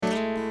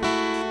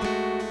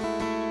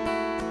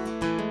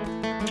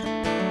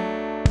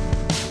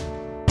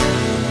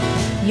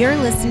You're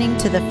listening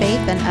to the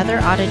Faith and Other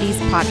Oddities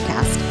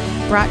podcast,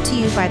 brought to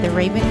you by the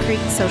Raven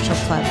Creek Social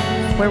Club,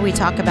 where we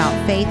talk about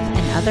faith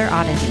and other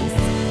oddities.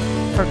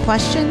 For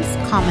questions,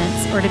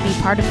 comments, or to be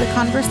part of the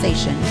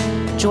conversation,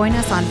 join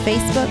us on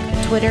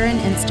Facebook, Twitter, and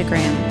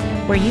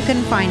Instagram, where you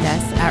can find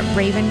us at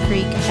Raven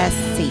Creek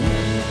SC.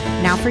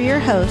 Now for your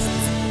hosts,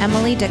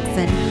 Emily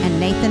Dixon and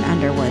Nathan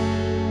Underwood.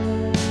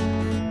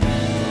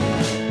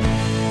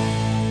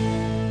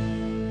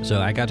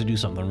 So I got to do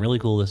something really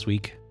cool this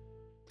week.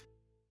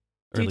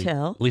 Do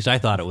tell. At least I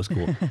thought it was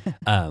cool.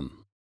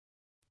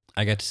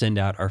 I got to send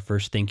out our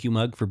first thank you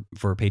mug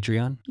for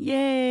Patreon.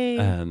 Yay!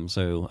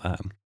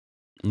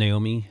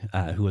 Naomi,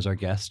 who was our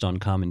guest on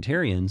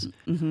Commentarians,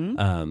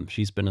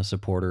 she's been a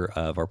supporter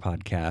of our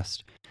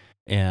podcast,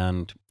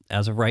 and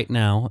as of right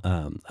now,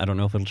 I don't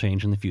know if it'll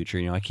change in the future.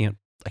 You know, I can't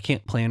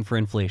plan for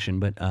inflation,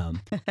 but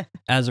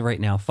as of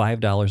right now,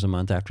 $5 a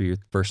month after your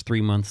first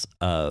 3 months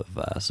of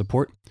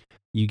support,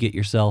 you get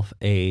yourself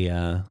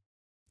a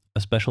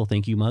special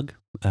thank you mug.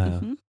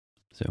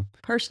 So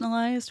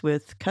personalized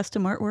with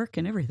custom artwork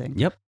and everything.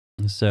 Yep.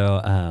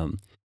 So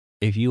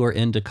if you are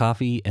into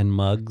coffee and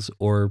mugs,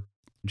 or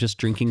just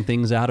drinking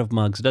things out of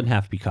mugs, it doesn't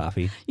have to be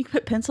coffee. You can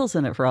put pencils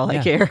in it for all I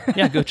care.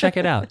 Yeah, go check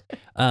it out.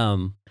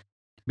 But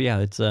yeah,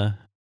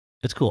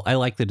 it's cool. I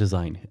like the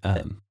design.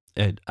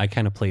 I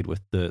kind of played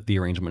with the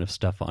arrangement of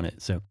stuff on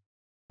it. So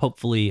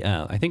hopefully,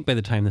 I think by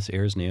the time this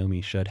airs,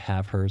 Naomi should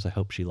have hers. I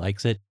hope she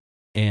likes it.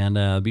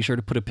 And be sure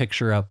to put a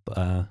picture up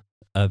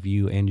of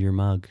you and your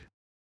mug.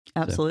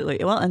 Absolutely.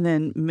 So. Well, and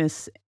then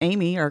Miss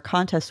Amy, our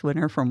contest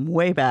winner from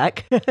way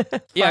back.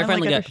 I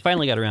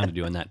finally got around to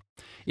doing that.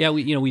 Yeah,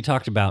 we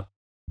talked about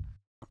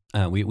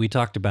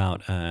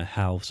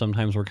how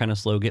sometimes we're kind of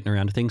slow getting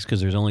around to things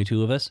because there's only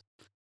two of us.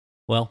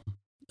 Well,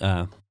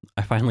 I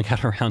finally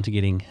got around to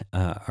getting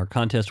our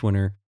contest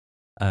winner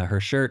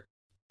her shirt,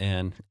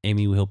 and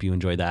Amy, we hope you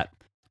enjoy that.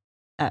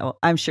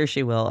 I'm sure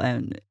she will.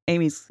 And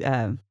Amy's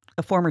a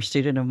former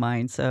student of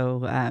mine,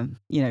 so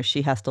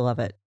she has to love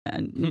it.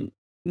 And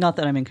not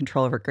that I'm in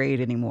control of her grade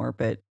anymore,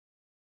 but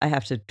I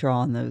have to draw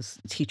on those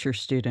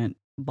teacher-student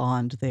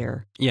bond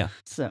there. Yeah.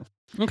 So.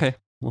 Okay.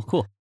 Well,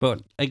 cool.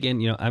 But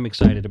again, I'm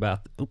excited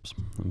about. Oops,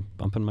 I'm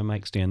bumping my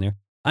mic stand there.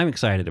 I'm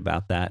excited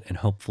about that, and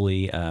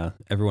hopefully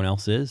everyone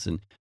else is. And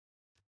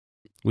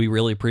we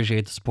really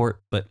appreciate the support.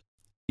 But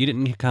you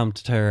didn't come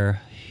to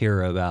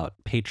hear about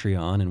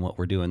Patreon and what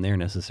we're doing there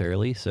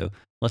necessarily. So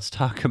let's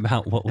talk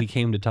about what we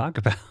came to talk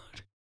about.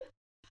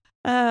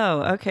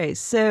 Oh, okay.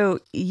 So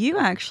you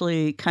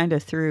actually kind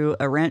of threw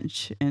a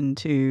wrench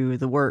into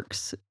the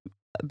works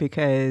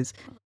because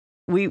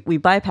we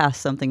bypassed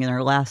something in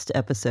our last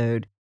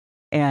episode,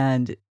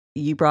 and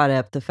you brought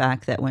up the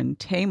fact that when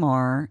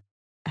Tamar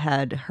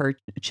had her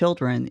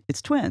children,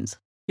 it's twins.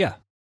 Yeah.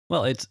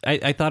 Well,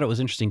 I thought it was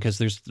interesting because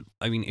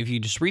if you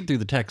just read through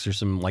the text, there's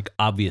some like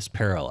obvious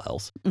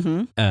parallels.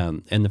 Mm-hmm.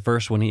 And the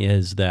first one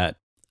is that,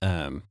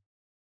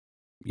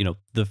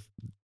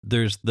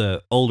 there's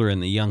the older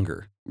and the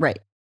younger. Right.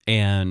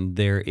 And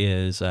there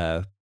is,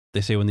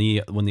 they say when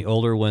the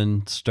older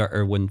one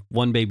when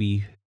one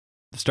baby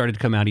started to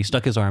come out, he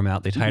stuck his arm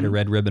out, they tied a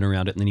red ribbon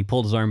around it, and then he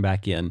pulled his arm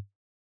back in.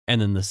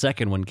 And then the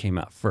second one came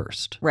out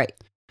first. Right.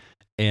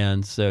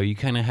 And so you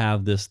kind of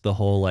have the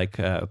whole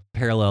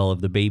parallel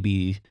of the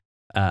baby,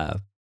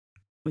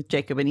 with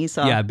Jacob and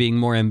Esau. Yeah. Being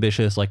more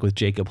ambitious, like with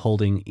Jacob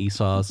holding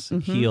Esau's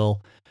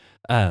heel.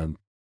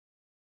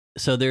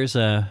 So there's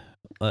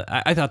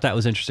I thought that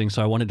was interesting,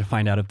 so I wanted to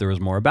find out if there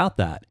was more about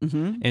that.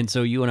 And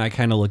so you and I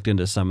kind of looked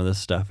into some of this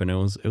stuff, and it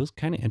was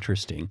kind of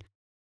interesting.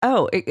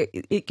 Oh,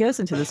 it goes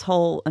into this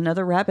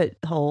another rabbit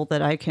hole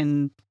that I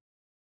can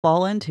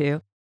fall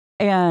into.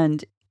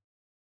 And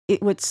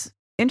what's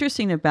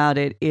interesting about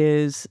it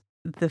is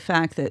the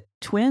fact that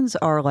twins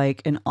are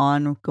like an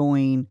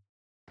ongoing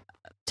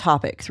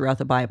topic throughout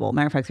the Bible.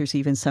 Matter of fact, there's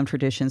even some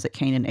traditions that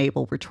Cain and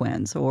Abel were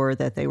twins, or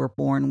that they were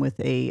born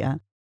with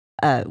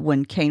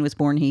when Cain was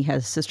born, he had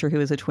a sister who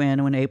was a twin.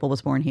 And when Abel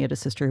was born, he had a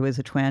sister who was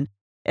a twin.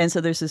 And so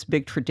there's this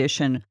big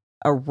tradition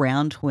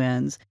around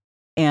twins,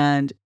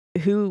 and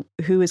who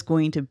is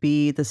going to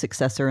be the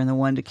successor and the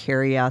one to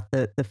carry out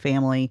the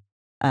family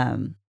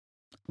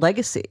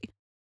legacy.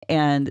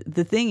 And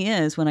the thing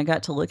is, when I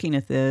got to looking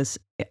at this,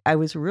 I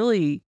was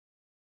really,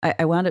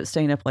 I wound up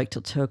staying up like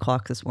till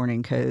 2:00 this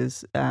morning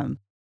because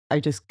I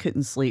just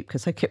couldn't sleep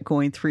because I kept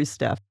going through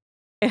stuff.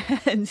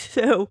 And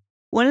so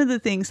one of the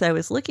things I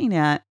was looking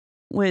at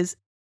was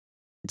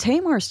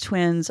Tamar's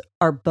twins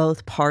are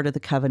both part of the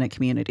covenant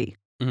community.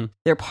 Mm-hmm.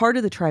 They're part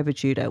of the tribe of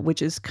Judah,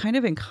 which is kind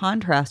of in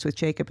contrast with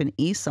Jacob and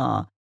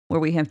Esau, where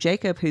we have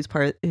Jacob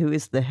who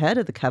is the head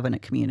of the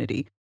covenant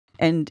community,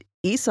 and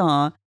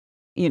Esau.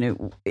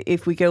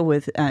 If we go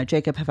with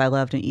Jacob have I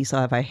loved and Esau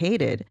have I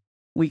hated,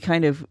 we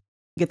kind of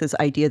get this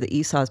idea that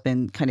Esau's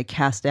been kind of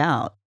cast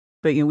out.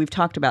 But we've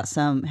talked about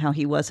how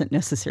he wasn't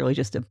necessarily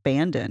just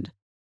abandoned.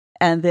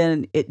 And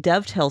then it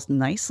dovetails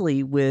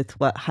nicely with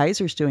what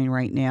Heiser's doing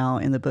right now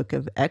in the book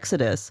of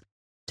Exodus,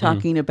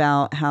 talking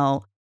about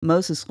how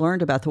Moses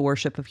learned about the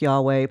worship of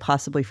Yahweh,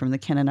 possibly from the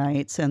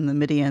Canaanites and the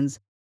Midians,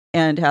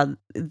 and how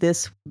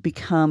this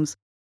becomes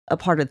a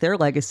part of their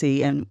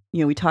legacy. And,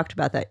 we talked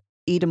about that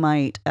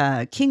Edomite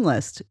king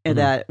list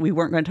that we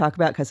weren't going to talk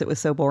about because it was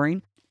so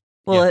boring.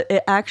 Well,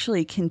 it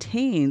actually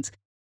contains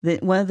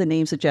one of the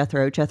names of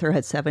Jethro. Jethro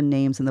had 7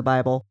 names in the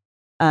Bible.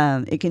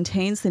 It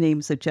contains the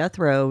names of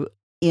Jethro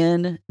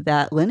in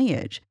that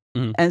lineage.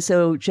 And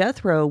so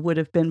Jethro would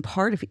have been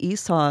part of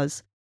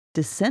Esau's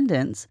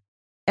descendants,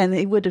 and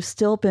they would have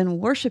still been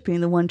worshiping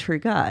the one true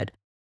God.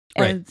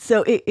 And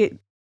so it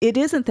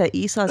isn't that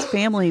Esau's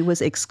family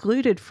was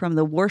excluded from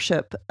the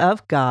worship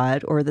of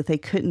God or that they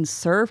couldn't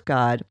serve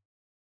God.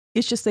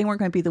 It's just they weren't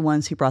going to be the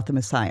ones who brought the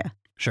Messiah.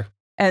 Sure.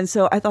 And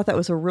so I thought that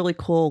was a really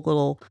cool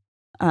little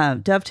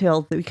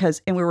dovetail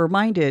and we're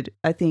reminded,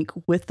 I think,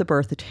 with the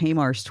birth of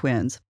Tamar's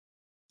twins,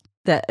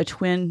 that a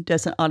twin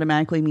doesn't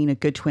automatically mean a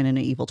good twin and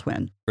an evil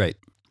twin. Right.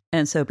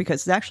 And so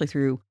because it's actually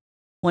through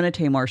one of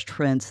Tamar's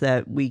twins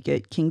that we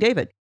get King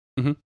David.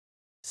 Mm-hmm.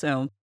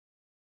 So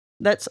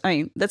that's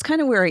kind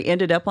of where I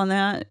ended up on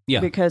that. Yeah.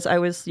 Because I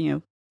was,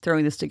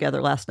 throwing this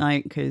together last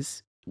night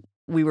because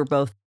we were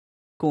both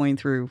going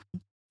through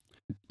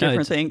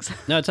different things.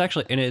 No, it's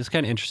actually, and it's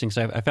kind of interesting.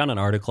 So I found an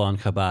article on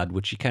Chabad,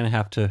 which you kind of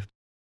have to,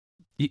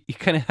 you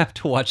kind of have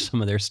to watch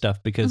some of their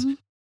stuff because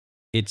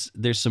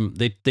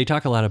they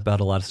talk a lot about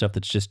a lot of stuff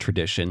that's just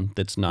tradition.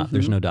 That's not,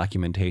 there's no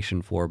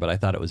documentation for, but I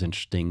thought it was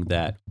interesting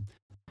that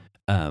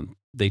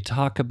they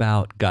talk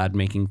about God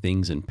making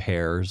things in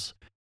pairs.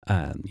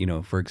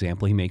 For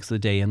example, he makes the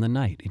day and the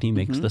night, and he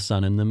makes the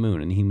sun and the moon,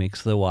 and he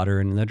makes the water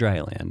and the dry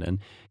land,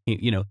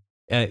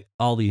 and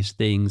all these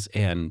things,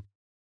 and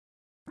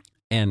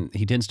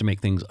he tends to make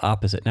things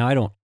opposite. Now, I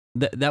don't.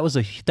 That was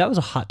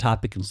a hot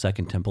topic in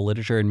Second Temple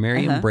literature, and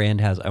Marian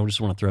Brand has. I just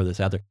want to throw this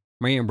out there.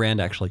 Marian Brand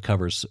actually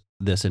covers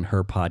this in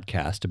her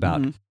podcast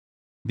about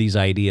these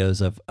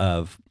ideas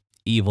of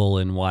evil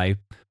and why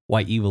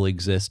evil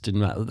exists,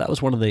 and that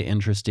was one of the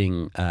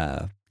interesting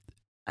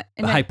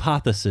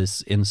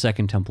hypothesis in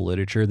Second Temple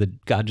literature,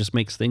 that God just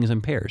makes things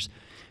in pairs,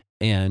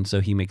 and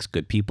so he makes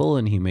good people,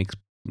 and he makes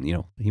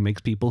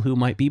people who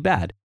might be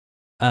bad,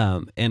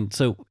 and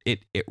so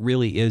it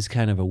really is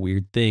kind of a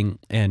weird thing.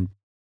 And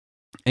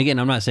again,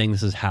 I'm not saying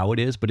this is how it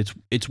is, but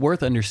it's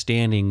worth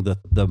understanding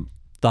the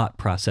thought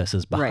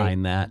processes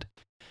behind that.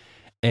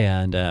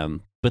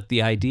 And but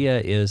the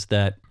idea is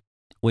that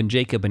when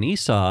Jacob and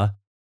Esau,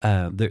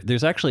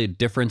 there's actually a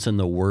difference in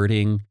the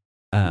wording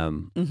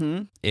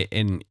in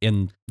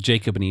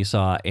Jacob and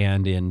Esau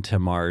and in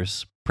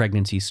Tamar's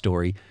pregnancy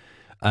story.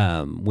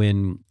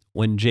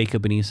 When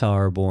Jacob and Esau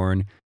are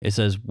born, it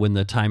says when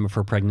the time of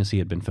her pregnancy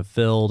had been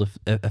fulfilled,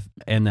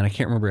 and then I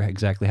can't remember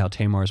exactly how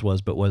Tamar's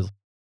was, but was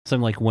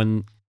something like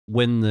when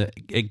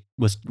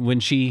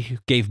she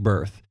gave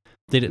birth.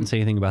 They didn't say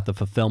anything about the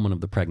fulfillment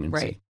of the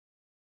pregnancy. Right.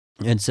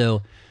 And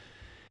so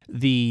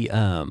the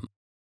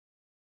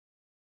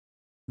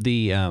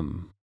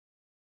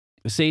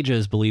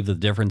sages believe the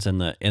difference in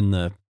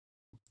the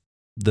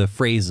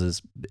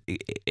phrases,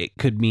 it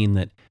could mean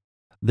that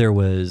there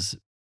was,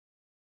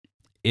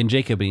 in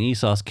Jacob and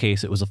Esau's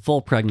case, it was a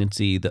full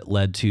pregnancy that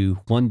led to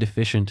one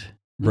deficient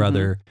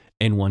brother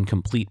and one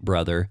complete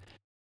brother.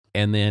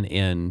 And then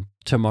in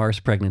Tamar's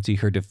pregnancy,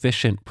 her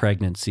deficient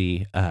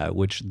pregnancy,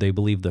 which they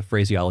believe the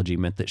phraseology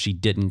meant that she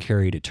didn't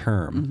carry to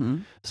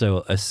term.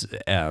 So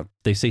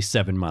they say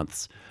 7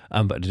 months,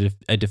 but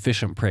a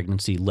deficient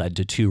pregnancy led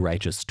to 2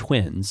 righteous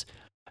twins.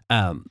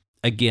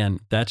 Again,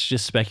 that's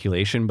just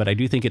speculation, but I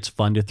do think it's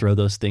fun to throw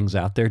those things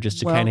out there just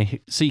to kind of,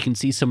 so you can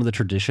see some of the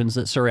traditions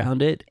that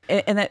surround it.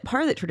 And that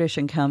part of that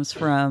tradition comes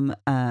from,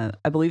 I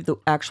believe, the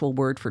actual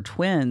word for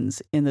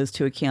twins in those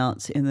 2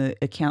 accounts. In the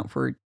account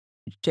for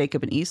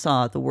Jacob and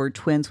Esau, the word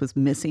twins was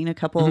missing a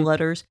couple of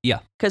letters. Yeah.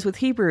 Because with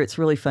Hebrew, it's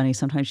really funny.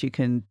 Sometimes you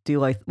can do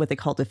like what they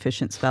call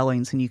deficient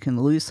spellings, and you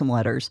can lose some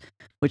letters,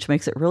 which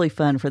makes it really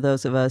fun for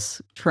those of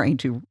us trying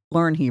to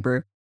learn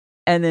Hebrew.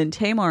 And then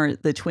Tamar,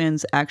 the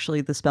twins,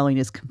 actually the spelling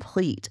is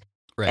complete.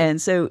 Right. And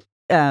so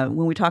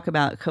when we talk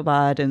about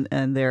Chabad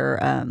and their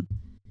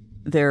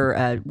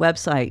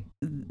website,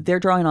 they're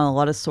drawing on a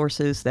lot of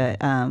sources that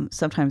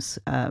sometimes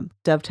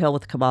dovetail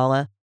with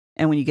Kabbalah.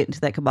 And when you get into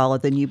that Kabbalah,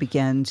 then you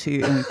begin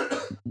to, and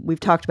we've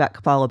talked about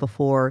Kabbalah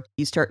before,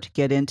 you start to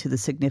get into the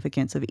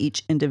significance of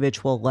each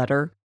individual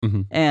letter.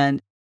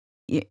 And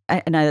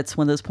that's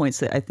one of those points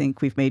that I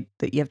think we've made,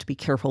 that you have to be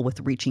careful with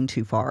reaching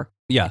too far.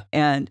 Yeah.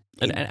 And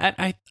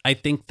I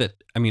think that,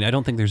 I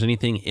don't think there's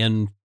anything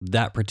in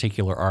that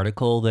particular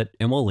article that,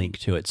 and we'll link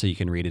to it so you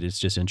can read it. It's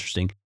just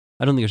interesting.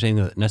 I don't think there's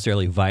anything that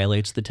necessarily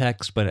violates the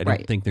text, but I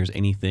don't think there's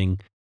anything.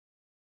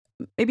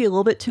 Maybe a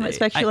little bit too much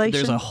speculation.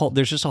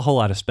 There's just a whole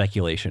lot of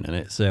speculation in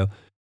it. So,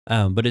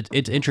 but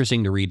it's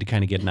interesting to read to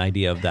kind of get an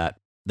idea of that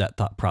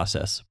thought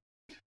process.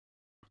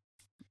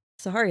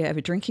 Sorry, I have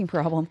a drinking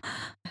problem.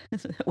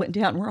 It went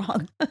down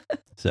wrong.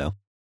 So,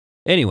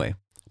 anyway,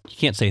 you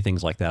can't say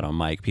things like that on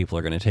mic. People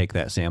are going to take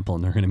that sample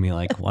and they're going to be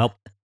like, well,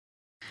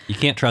 you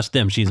can't trust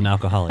them. She's an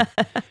alcoholic.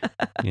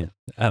 Yeah.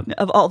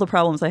 Of all the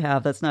problems I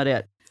have, that's not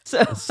it.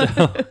 So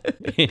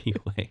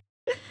anyway,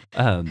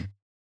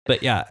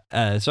 but yeah,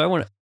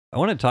 so I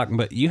want to talk,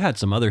 but you had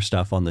some other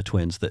stuff on the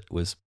twins that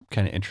was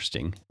kind of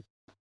interesting,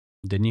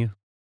 didn't you?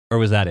 Or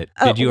was that it?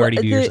 Did you already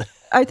do yours?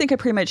 I think I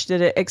pretty much did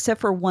it,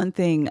 except for one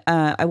thing.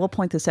 I will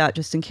point this out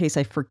just in case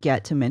I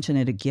forget to mention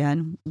it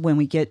again. When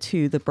we get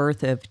to the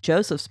birth of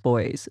Joseph's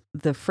boys,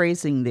 the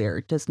phrasing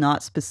there does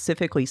not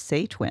specifically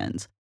say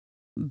twins,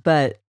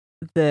 but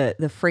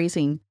the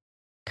phrasing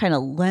kind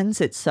of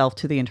lends itself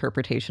to the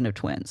interpretation of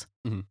twins.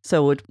 Mm-hmm.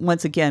 So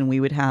once again, we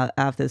would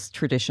have this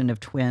tradition of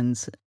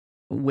twins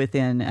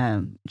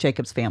within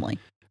Jacob's family,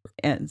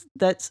 and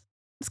it's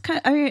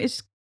kind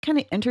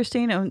of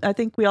interesting. And I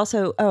think we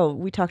also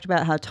we talked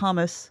about how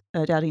Thomas,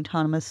 doubting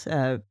Thomas,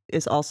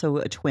 is also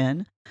a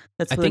twin.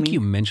 I think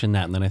you mentioned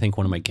that, and then I think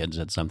one of my kids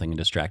said something and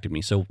distracted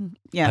me. So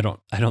yeah,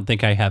 I don't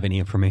think I have any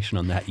information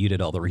on that. You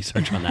did all the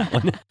research on that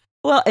one.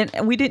 Well,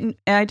 and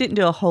I didn't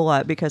do a whole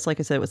lot because, like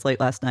I said, it was late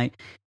last night.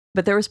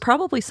 But there was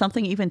probably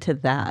something even to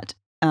that,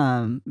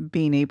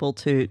 being able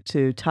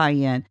to tie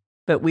in.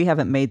 But we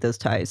haven't made those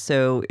ties.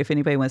 So if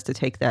anybody wants to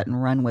take that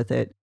and run with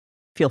it,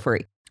 feel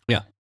free.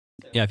 Yeah.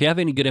 Yeah. If you have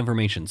any good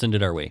information, send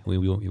it our way. We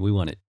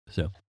want it.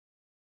 So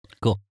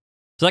cool.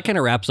 So that kind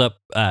of wraps up,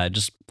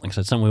 just like I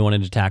said, something we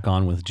wanted to tack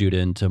on with Judah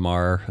and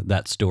Tamar,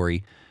 that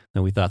story.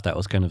 And we thought that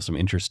was kind of some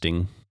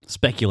interesting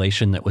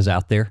speculation that was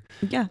out there.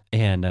 Yeah.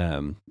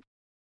 And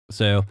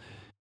so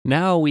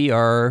now we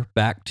are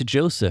back to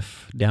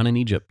Joseph down in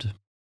Egypt.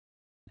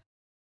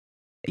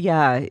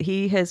 Yeah,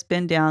 he has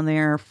been down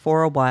there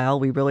for a while.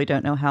 We really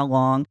don't know how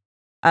long.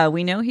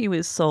 We know he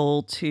was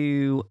sold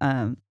to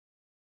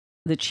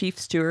the chief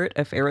steward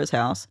of Pharaoh's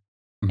house,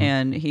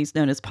 and he's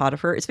known as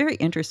Potiphar. It's very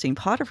interesting.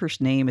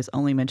 Potiphar's name is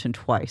only mentioned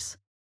twice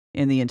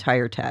in the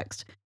entire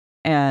text.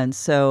 And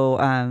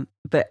so,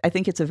 but I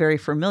think it's a very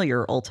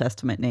familiar Old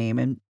Testament name,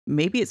 and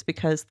maybe it's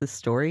because the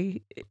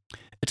story...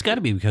 It's got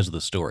to be because of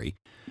the story.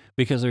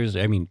 Because there's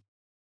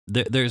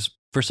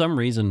for some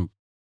reason,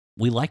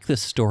 we like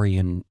this story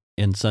in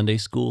Sunday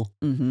school.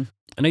 Mm-hmm.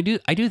 And I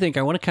do think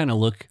I want to kind of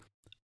look,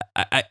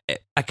 I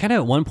kind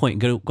of at one point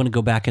going to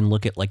go back and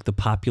look at like the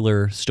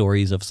popular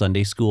stories of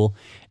Sunday school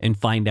and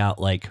find out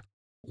like,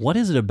 what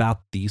is it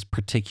about these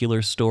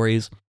particular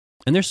stories?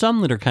 And there's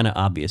some that are kind of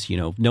obvious,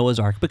 Noah's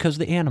Ark because of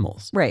the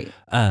animals. Right.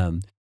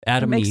 Adam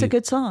it makes and Eve, a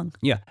good song.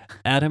 Yeah.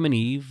 Adam and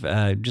Eve,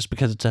 just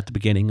because it's at the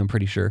beginning, I'm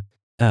pretty sure.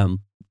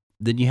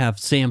 Then you have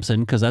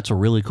Samson because that's a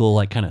really cool,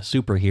 like kind of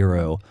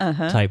superhero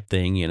type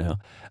thing,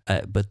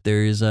 but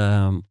there's,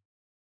 then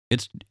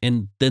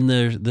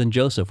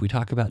Joseph, we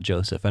talk about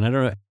Joseph, and I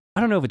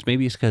don't know if it's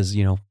because,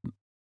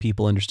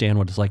 people understand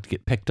what it's like to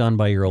get picked on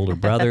by your older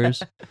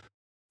brothers,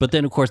 but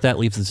then of course that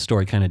leaves the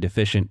story kind of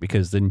deficient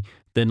because then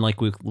like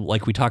we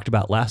talked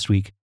about last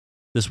week,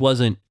 this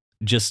wasn't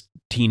just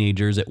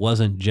teenagers. It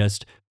wasn't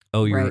just,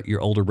 your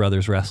older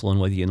brother's wrestling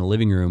with you in the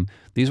living room.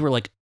 These were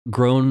like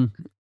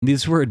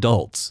these were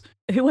adults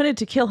who wanted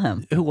to kill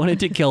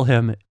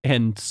him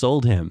and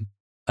sold him.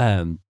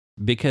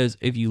 Because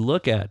if you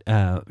look at,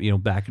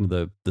 back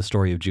into the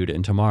story of Judah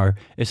and Tamar,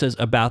 it says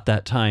about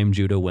that time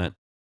Judah went.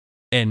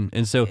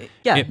 And so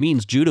it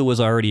means Judah was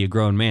already a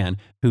grown man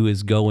who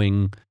is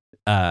going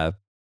to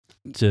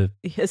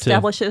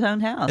establish his own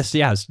house.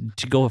 Yeah,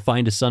 to go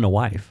find his son a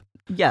wife.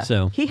 Yeah,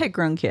 so he had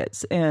grown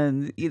kids.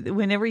 And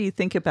whenever you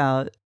think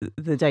about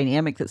the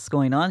dynamic that's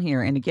going on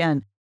here, and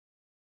again,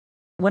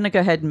 I want to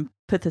go ahead and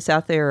put this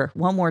out there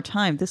one more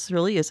time. This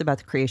really is about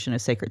the creation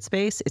of sacred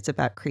space. It's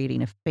about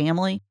creating a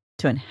family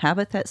to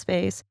inhabit that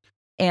space.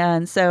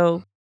 And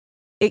so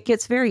it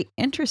gets very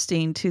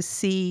interesting to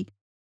see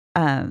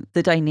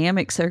the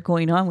dynamics that are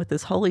going on with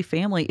this holy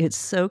family. It's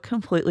so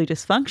completely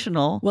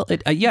dysfunctional. Well,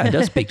 it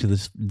does speak to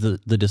this, the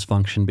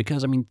dysfunction,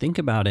 because think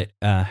about it,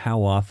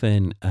 how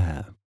often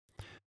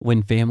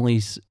when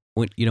families,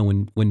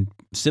 when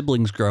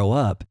siblings grow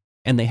up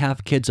and they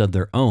have kids of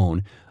their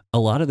own, a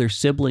lot of their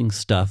sibling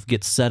stuff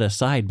gets set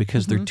aside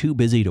because they're too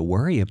busy to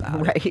worry about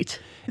it. Right.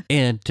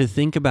 And to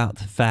think about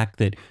the fact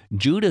that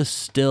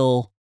Judah's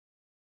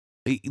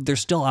they're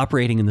still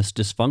operating in this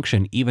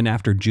dysfunction even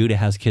after Judah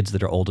has kids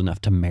that are old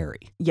enough to marry.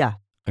 Yeah.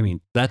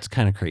 That's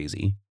kind of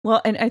crazy.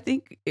 Well, and I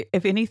think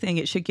if anything,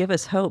 it should give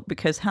us hope,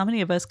 because how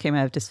many of us came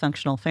out of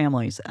dysfunctional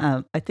families?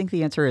 I think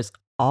the answer is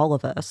all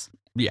of us.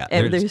 Yeah,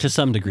 to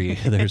some degree,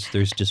 there's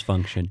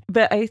dysfunction.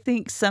 But I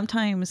think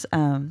sometimes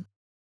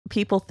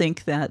people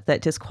think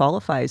that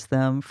disqualifies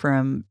them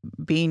from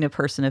being a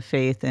person of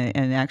faith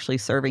and actually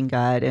serving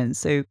God. And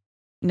so,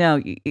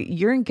 no,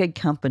 you're in good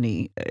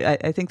company.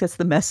 I think that's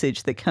the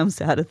message that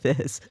comes out of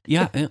this.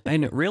 Yeah,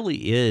 and it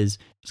really is.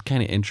 It's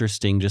kind of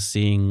interesting just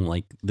seeing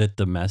like that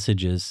the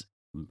message is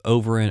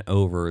over and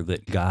over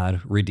that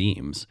God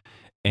redeems.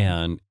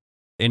 And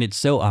it's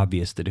so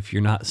obvious that if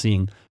you're not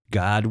seeing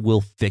God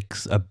will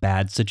fix a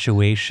bad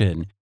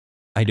situation,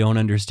 I don't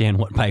understand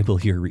what Bible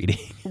you're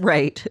reading.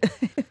 Right.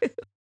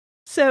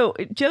 So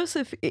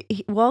Joseph,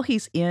 while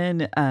he's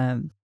in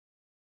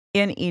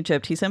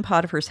Egypt, he's in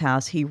Potiphar's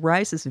house. He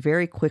rises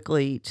very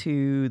quickly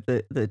to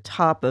the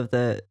top of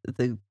the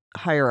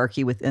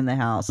hierarchy within the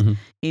house. Mm-hmm.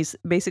 He's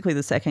basically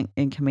the second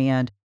in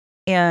command.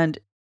 And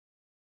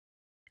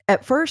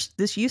At first,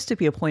 this used to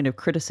be a point of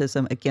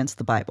criticism against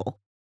the Bible,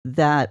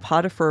 that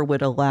Potiphar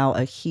would allow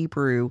a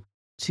Hebrew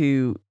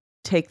to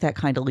take that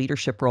kind of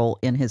leadership role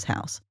in his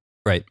house.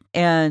 Right.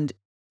 And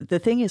the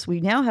thing is,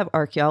 we now have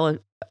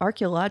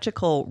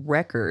archaeological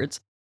records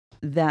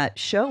that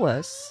show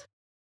us.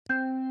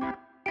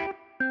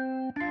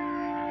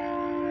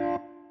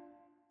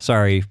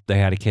 Sorry, they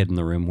had a kid in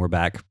the room. We're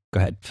back.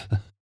 Go ahead.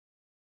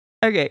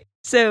 Okay.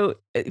 So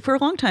for a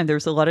long time, there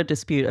was a lot of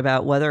dispute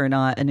about whether or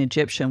not an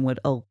Egyptian would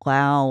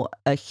allow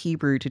a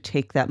Hebrew to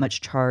take that much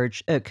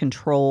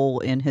control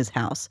in his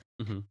house.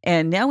 Mm-hmm.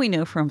 And now we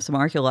know from some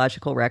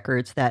archaeological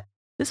records that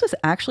this was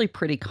actually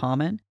pretty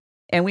common.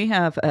 And we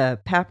have a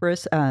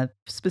papyrus,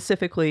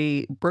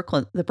 specifically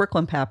the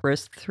Brooklyn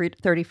Papyrus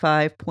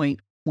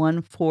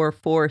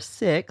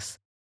 335.1446.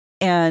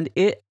 And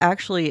it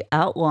actually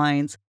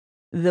outlines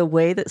the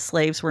way that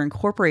slaves were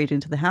incorporated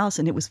into the house.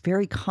 And it was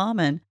very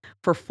common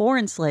for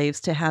foreign slaves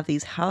to have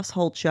these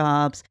household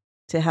jobs,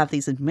 to have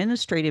these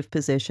administrative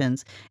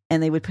positions,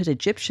 and they would put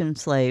Egyptian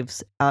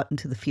slaves out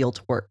into the field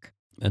to work.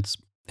 That's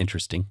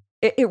interesting.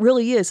 It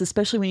really is,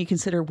 especially when you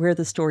consider where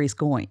the story's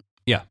going.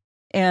 Yeah.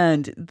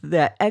 And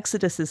that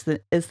Exodus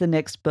is the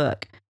next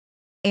book.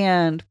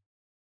 And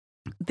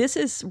this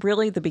is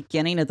really the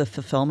beginning of the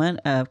fulfillment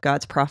of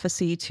God's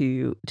prophecy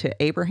to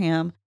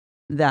Abraham,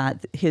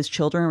 that his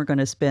children were going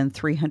to spend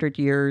 300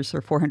 years or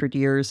 400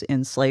 years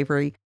in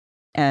slavery.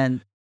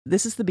 And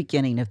this is the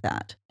beginning of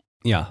that.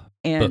 Yeah.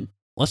 And but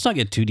let's not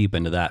get too deep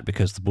into that,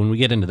 because when we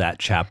get into that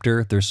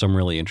chapter, there's some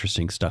really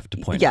interesting stuff to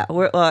point out.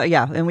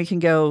 Yeah. And we can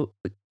go,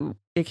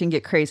 it can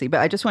get crazy. But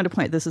I just wanted to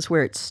point, this is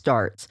where it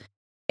starts.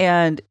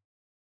 And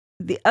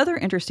the other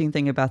interesting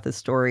thing about this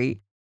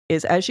story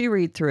is, as you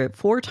read through it,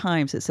 4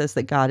 times it says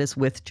that God is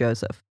with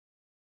Joseph.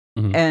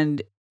 Mm-hmm.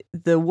 And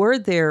the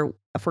word there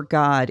for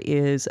God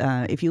is,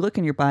 if you look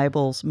in your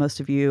Bibles, most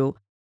of you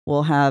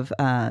will have,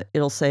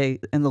 it'll say,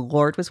 and the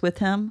Lord was with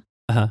him.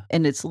 Uh-huh.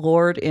 And it's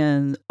Lord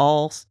in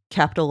all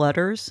capital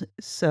letters.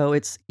 So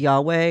it's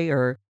Yahweh,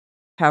 or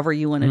however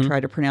you want to try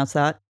to pronounce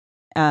that.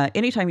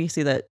 Anytime you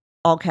see that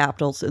all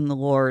capitals in the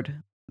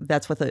Lord,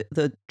 that's what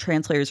the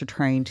translators are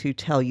trying to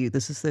tell you.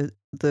 This is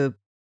the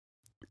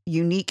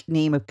unique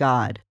name of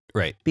God,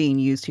 right, being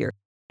used here.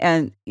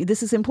 And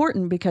this is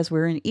important because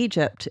we're in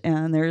Egypt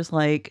and there's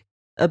like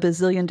a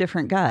bazillion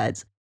different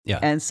gods. Yeah.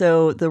 And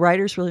so the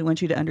writers really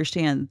want you to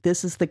understand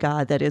this is the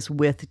God that is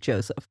with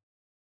Joseph.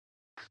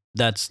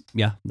 I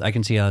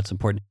can see how that's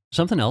important.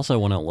 Something else I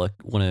want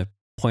to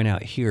point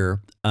out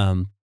here.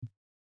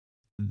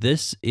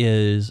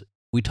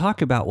 We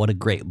talk about what a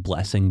great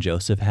blessing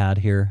Joseph had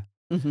here,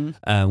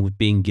 with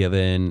being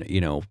given,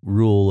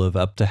 rule of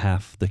up to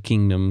half the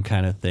kingdom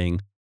kind of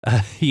thing,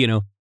 of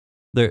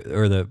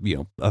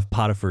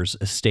Potiphar's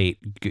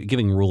estate,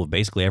 giving rule of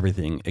basically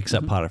everything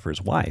except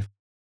Potiphar's wife.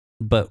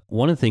 But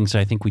one of the things that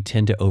I think we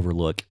tend to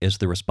overlook is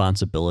the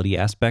responsibility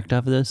aspect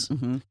of this.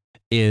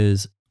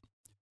 Is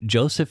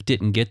Joseph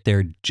didn't get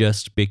there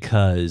just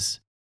because,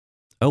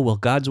 oh, well,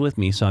 God's with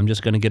me, so I'm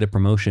just going to get a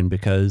promotion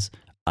because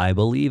I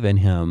believe in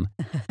him.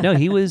 No,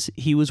 he was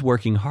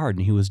working hard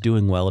and he was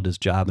doing well at his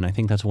job. And I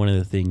think that's one of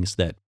the things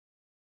that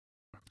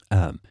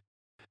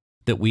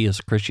that we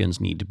as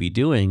Christians need to be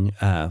doing.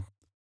 And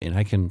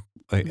I can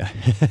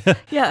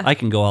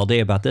go all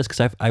day about this,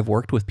 because I've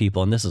worked with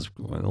people, and this is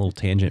a little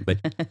tangent, but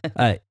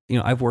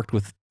I've worked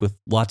with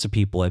lots of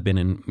people. I've been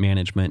in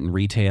management and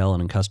retail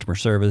and in customer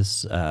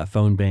service,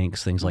 phone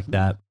banks, things like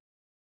that,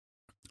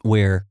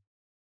 where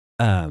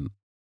the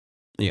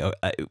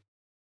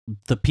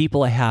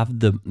people I have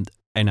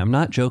and I'm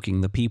not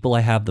joking, the people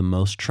I have the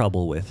most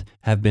trouble with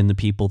have been the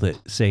people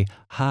that say,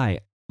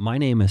 "Hi, my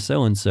name is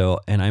so and so,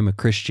 and I'm a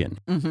Christian."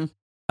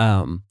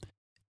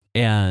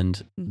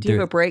 And do you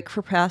have a break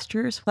for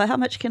pastors? Well, how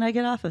much can I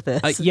get off of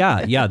this?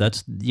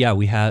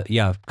 we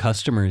have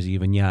customers,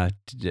 even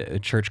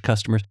church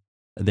customers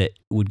that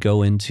would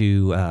go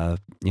into I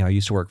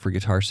used to work for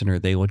Guitar Center.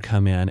 They would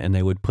come in and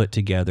they would put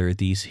together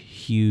these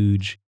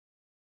huge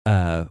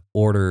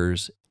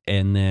orders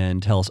and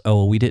then tell us, oh,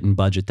 well, we didn't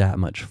budget that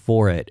much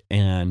for it.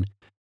 And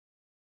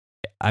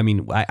I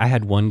mean, I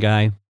had one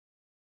guy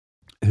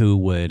who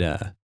would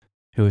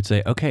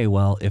say, okay,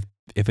 well, if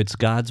it's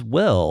God's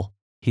will,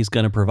 he's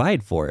going to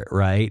provide for it,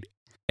 right?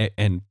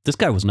 And this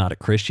guy was not a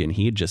Christian.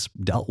 He had just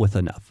dealt with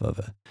enough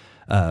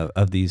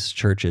of these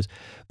churches,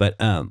 but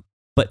no.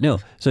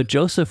 So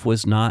Joseph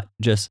was not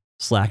just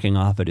slacking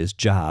off at his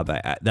job.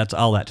 That's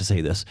all that to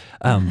say this.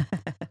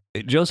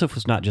 Joseph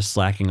was not just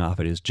slacking off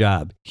at his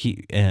job.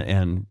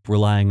 And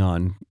relying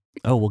on,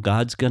 oh, well,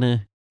 God's going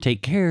to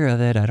take care of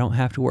it. I don't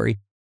have to worry.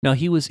 No,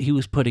 he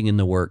was putting in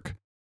the work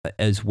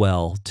as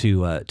well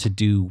to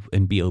do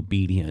and be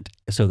obedient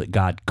so that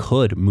God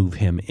could move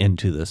him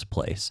into this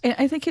place. And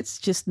I think it's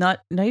just not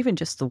even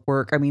just the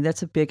work. I mean,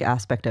 that's a big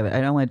aspect of it.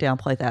 I don't want to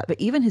downplay that, but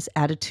even his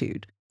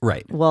attitude.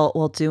 Right.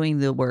 While doing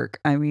the work.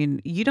 I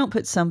mean, you don't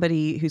put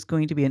somebody who's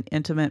going to be an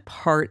intimate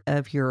part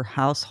of your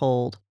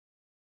household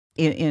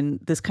in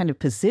this kind of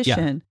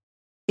position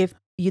if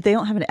they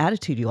don't have an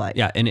attitude you like.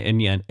 Yeah, and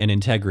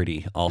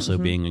integrity also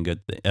being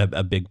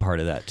a big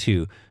part of that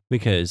too.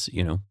 because,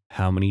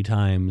 how many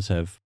times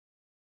have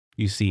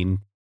you seen,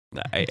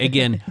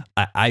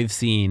 I've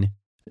seen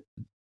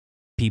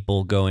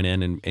people going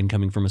in and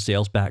coming from a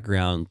sales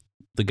background.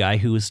 The guy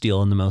who was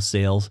stealing the most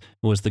sales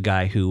was the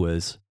guy who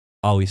was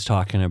always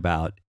talking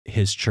about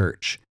his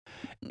church.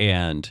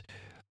 And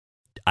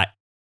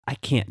I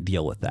can't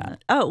deal with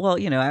that. Oh, well,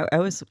 I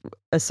was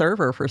a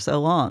server for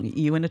so long.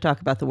 You want to talk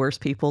about the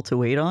worst people to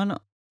wait on?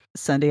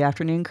 Sunday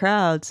afternoon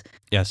crowds.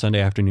 Yeah, Sunday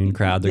afternoon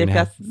crowd. They're going to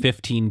have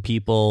 15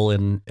 people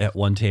at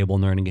one table,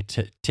 and they're going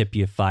to tip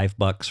you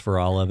 $5 for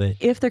all of it.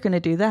 If they're going to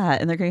do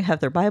that, and they're going to have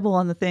their Bible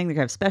on the thing, they're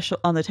going to have special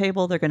on the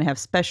table. They're going to have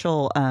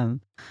special. They're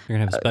going to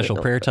have special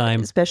prayer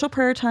time. Special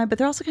prayer time, but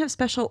they're also going to have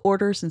special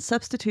orders and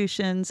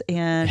substitutions.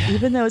 And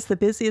even though it's the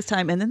busiest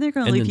time, and then they're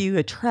going to leave you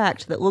a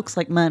tract that looks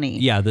like money.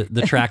 Yeah,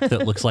 the tract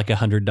that looks like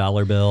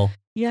 $100 bill.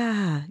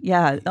 Yeah.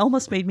 It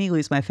almost made me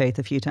lose my faith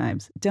a few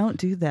times. Don't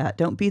do that.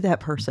 Don't be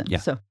that person. Yeah.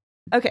 So.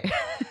 Okay.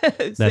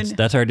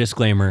 That's our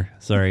disclaimer.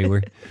 Sorry,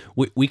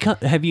 we come,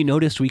 have you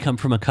noticed we come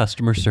from a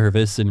customer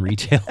service and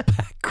retail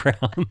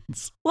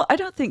backgrounds? Well, I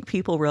don't think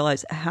people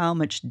realize how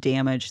much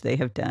damage they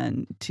have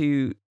done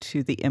to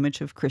the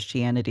image of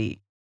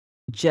Christianity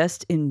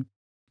just in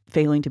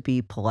failing to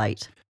be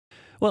polite.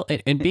 Well,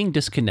 and being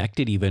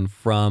disconnected even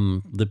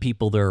from the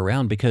people they're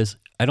around, because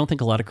I don't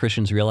think a lot of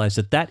Christians realize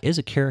that is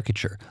a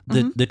caricature.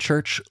 The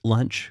church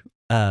lunch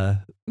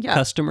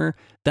customer,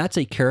 that's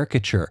a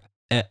caricature.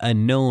 A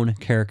known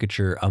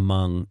caricature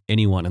among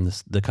anyone in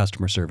the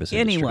customer service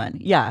industry. Anyone,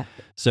 yeah.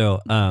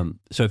 So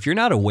if you're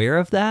not aware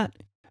of that,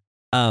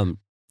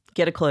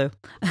 get a clue,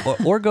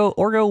 or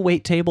go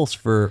wait tables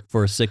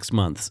for 6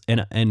 months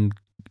and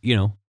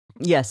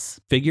yes,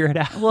 figure it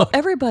out. Well,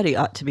 everybody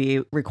ought to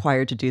be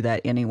required to do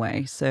that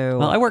anyway. So,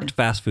 well, I worked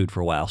fast food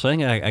for a while, so I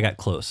think I got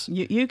close.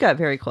 You got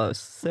very close.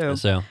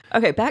 So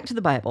okay, back to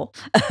the Bible.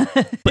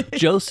 But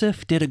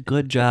Joseph did a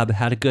good job,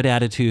 had a good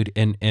attitude,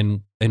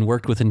 and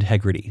worked with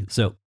integrity.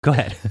 So go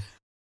ahead.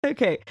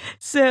 Okay,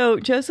 so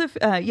Joseph,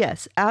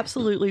 yes,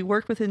 absolutely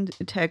worked with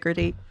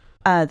integrity.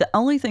 The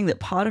only thing that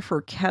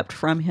Potiphar kept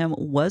from him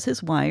was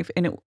his wife,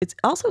 and it's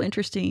also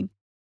interesting.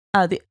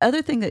 The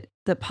other thing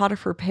that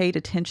Potiphar paid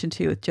attention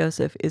to with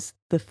Joseph is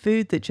the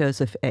food that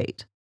Joseph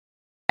ate.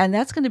 And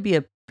that's going to be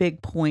a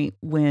big point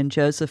when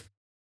Joseph's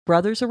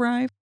brothers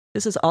arrive.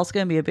 This is also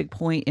going to be a big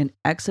point in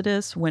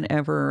Exodus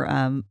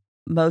whenever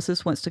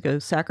Moses wants to go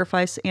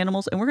sacrifice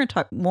animals. And we're going to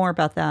talk more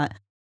about that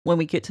when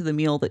we get to the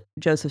meal that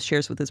Joseph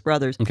shares with his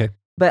brothers. Okay.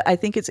 But I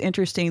think it's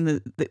interesting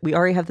that we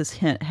already have this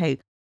hint, hey,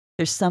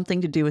 there's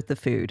something to do with the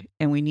food,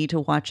 and we need to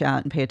watch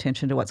out and pay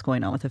attention to what's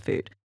going on with the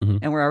food. Mm-hmm.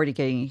 And we're already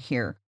getting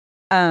here.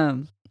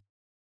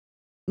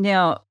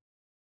 Now,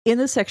 in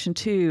this section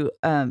 2,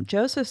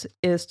 Joseph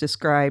is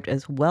described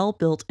as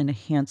well-built and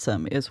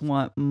handsome, is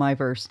what my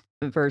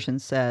version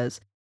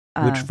says.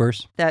 Which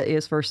verse? That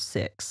is verse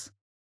 6.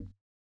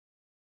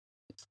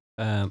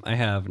 I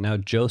have, now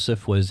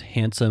Joseph was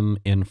handsome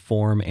in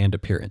form and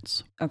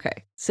appearance.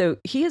 Okay, so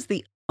he is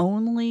the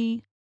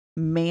only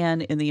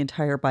man in the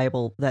entire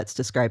Bible that's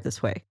described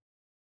this way.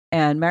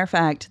 And matter of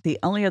fact, the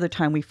only other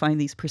time we find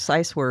these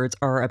precise words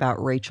are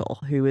about Rachel,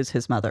 who is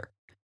his mother.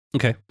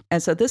 Okay.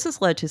 And so this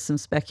has led to some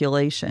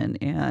speculation,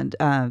 and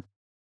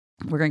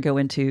we're going to go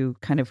into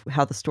kind of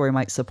how the story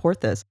might support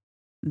this,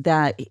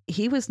 that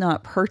he was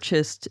not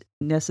purchased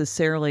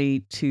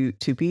necessarily to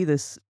be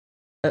this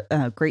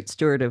great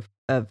steward of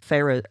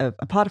Pharaoh, of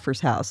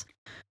Potiphar's house,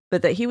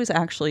 but that he was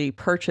actually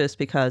purchased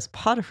because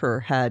Potiphar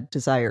had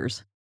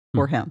desires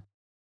for him.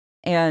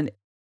 And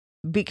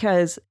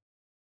because,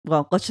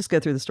 well, let's just go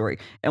through the story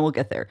and we'll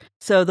get there.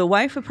 So the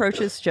wife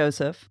approaches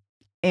Joseph,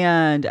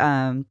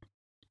 and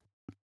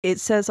it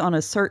says on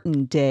a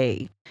certain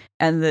day,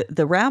 and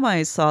the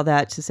rabbis saw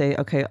that to say,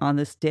 okay, on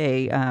this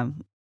day,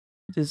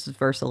 this is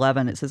verse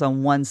 11, it says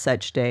on one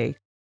such day,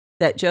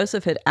 that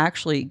Joseph had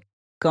actually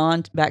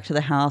gone back to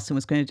the house and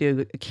was going to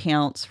do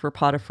accounts for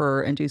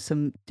Potiphar and do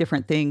some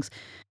different things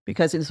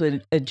because it was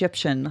an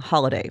Egyptian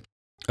holiday.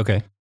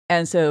 Okay.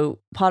 And so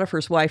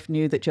Potiphar's wife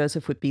knew that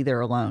Joseph would be there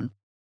alone.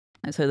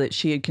 And so that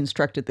she had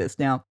constructed this.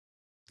 Now,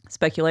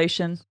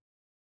 speculation,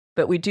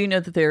 but we do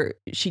know that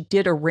she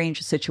did arrange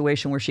a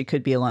situation where she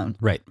could be alone.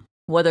 Right.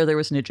 Whether there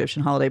was an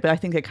Egyptian holiday, but I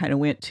think that kind of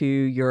went to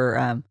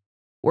your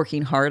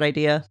working hard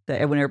idea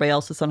that when everybody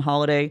else is on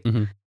holiday,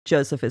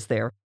 Joseph is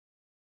there.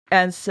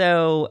 And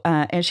so,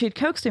 and she had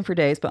coaxed him for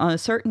days, but on a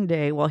certain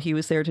day while he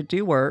was there to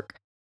do work,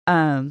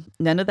 none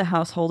of the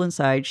household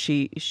inside,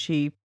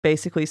 she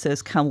basically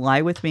says, come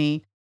lie with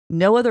me.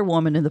 No other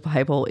woman in the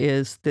Bible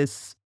is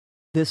this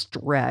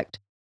direct.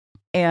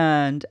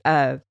 And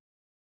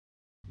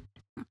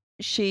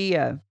she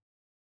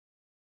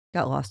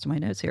got lost in my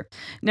notes here.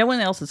 No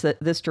one else is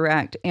this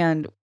direct.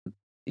 And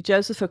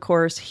Joseph, of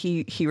course,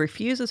 he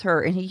refuses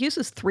her, and he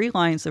uses 3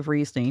 lines of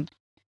reasoning.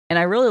 And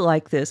I really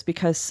like this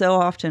because so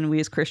often we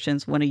as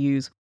Christians want to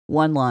use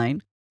one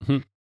line. Mm-hmm.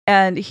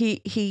 And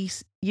he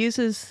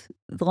uses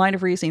the line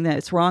of reasoning that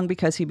it's wrong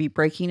because he'd be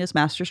breaking his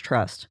master's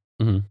trust.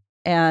 Mm-hmm.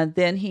 And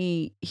then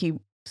he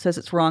says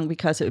it's wrong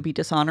because it would be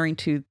dishonoring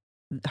to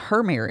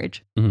her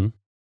marriage. Mm-hmm.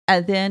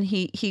 And then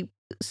he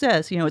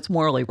says, it's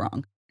morally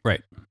wrong.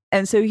 Right.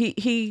 And so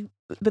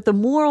but the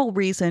moral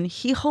reason,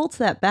 he holds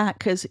that back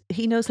because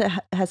he knows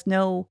that has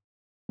no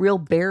real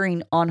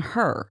bearing on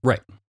her.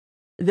 Right.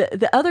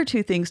 The other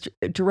two things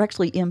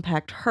directly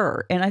impact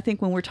her. And I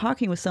think when we're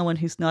talking with someone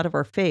who's not of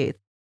our faith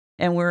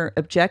and we're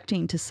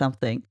objecting to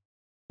something,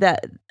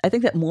 that I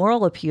think that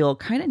moral appeal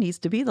kind of needs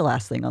to be the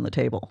last thing on the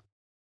table.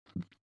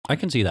 I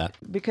can see that.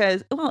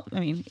 Because, well,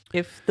 I mean,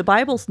 if the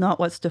Bible's not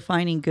what's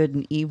defining good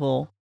and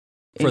evil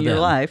For in your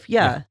them. life,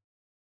 yeah.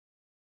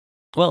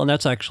 Well, and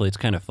that's actually, it's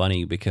kind of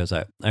funny because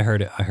I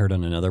heard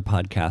on another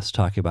podcast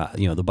talking about,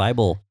 the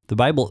Bible,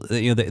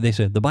 they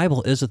said the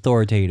Bible is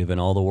authoritative in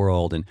all the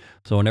world. And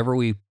so whenever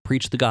we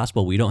preach the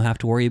gospel, we don't have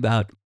to worry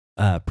about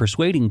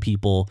persuading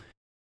people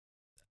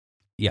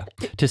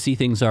to see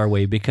things our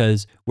way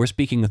because we're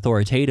speaking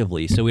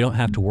authoritatively. So we don't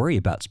have to worry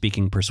about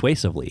speaking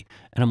persuasively.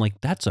 And I'm like,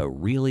 that's a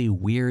really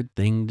weird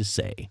thing to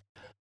say.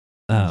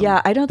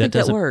 I don't think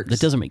that works. That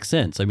doesn't make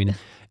sense. I mean,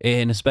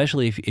 and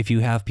especially if you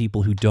have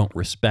people who don't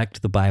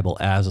respect the Bible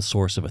as a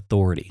source of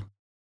authority.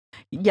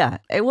 Yeah.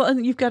 Well,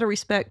 and you've got to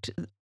respect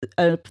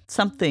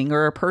something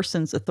or a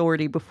person's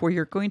authority before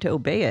you're going to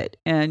obey it.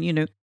 And,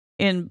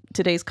 in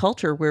today's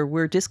culture where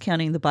we're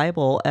discounting the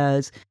Bible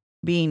as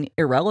being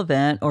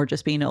irrelevant or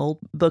just being an old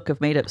book of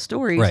made up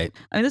stories. Right.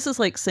 I mean, this is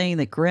like saying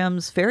that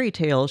Grimm's fairy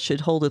tales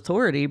should hold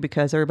authority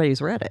because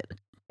everybody's read it.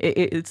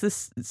 It's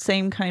this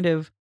same kind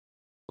of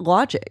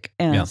logic.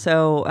 And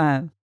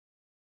so,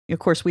 of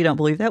course, we don't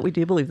believe that. We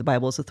do believe the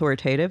Bible is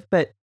authoritative,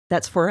 but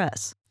that's for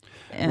us.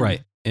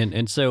 Right.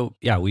 And so,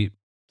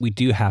 we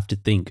do have to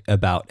think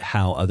about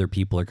how other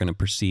people are going to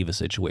perceive a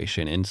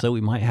situation. And so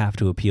we might have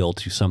to appeal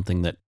to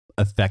something that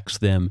affects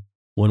them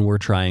when we're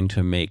trying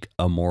to make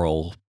a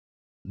moral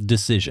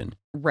decision.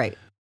 Right.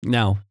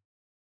 Now,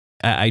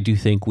 I do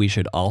think we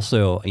should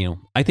also,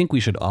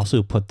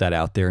 put that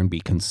out there and be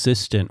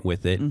consistent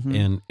with it.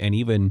 Mm-hmm. And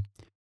even,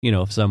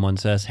 if someone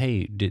says,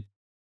 hey,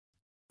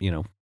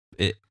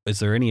 is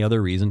there any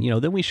other reason,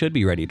 then we should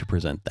be ready to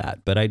present that.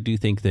 But I do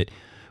think that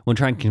when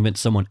trying to convince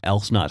someone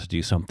else not to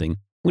do something,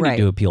 we need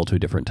to appeal to a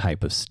different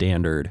type of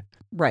standard.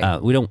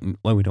 Right. We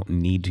don't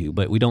need to,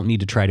 but we don't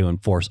need to try to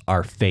enforce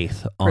our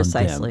faith on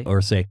them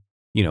or say,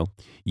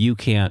 you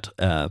can't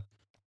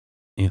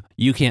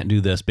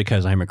do this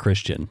because I'm a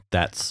Christian.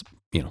 That's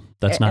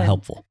not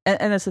helpful.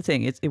 And that's the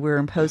thing. We're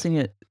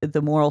imposing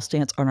the moral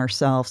stance on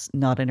ourselves,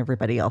 not on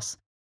everybody else.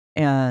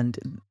 And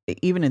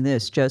even in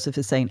this, Joseph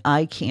is saying,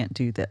 I can't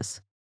do this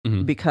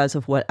because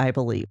of what I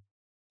believe.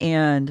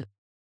 And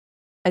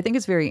I think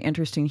it's very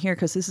interesting here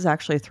because this is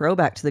actually a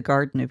throwback to the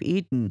Garden of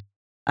Eden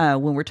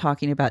when we're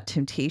talking about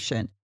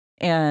temptation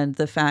and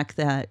the fact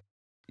that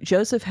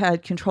Joseph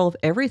had control of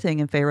everything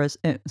in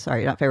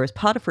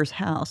Potiphar's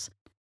house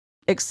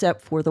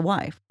except for the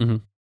wife. Mm-hmm.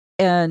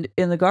 And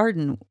in the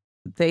garden,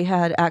 they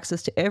had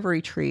access to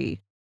every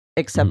tree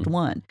except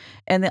one.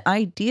 And the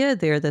idea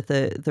there that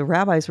the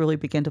rabbis really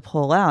begin to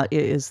pull out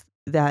is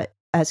that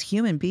as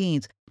human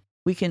beings,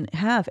 we can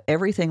have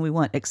everything we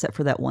want except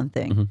for that one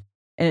thing. Mm-hmm.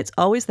 And it's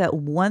always that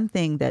one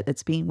thing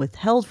that's being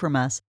withheld from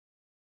us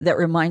that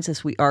reminds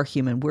us we are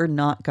human. We're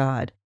not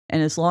God.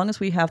 And as long as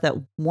we have that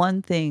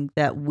one thing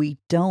that we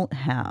don't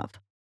have,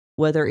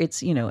 whether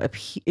it's, a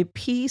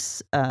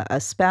peace,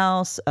 a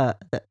spouse,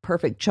 the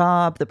perfect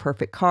job, the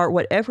perfect car,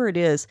 whatever it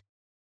is,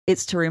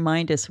 it's to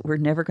remind us we're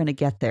never going to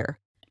get there.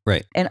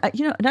 Right. And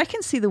I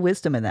can see the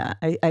wisdom in that.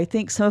 I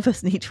think some of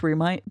us need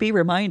to be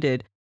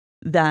reminded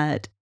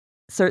that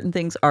certain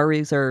things are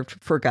reserved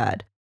for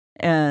God.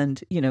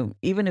 And,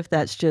 even if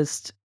that's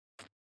just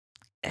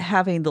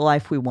having the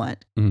life we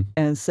want. Mm-hmm.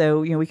 And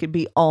so, we could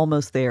be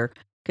almost there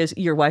because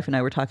your wife and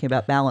I were talking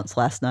about balance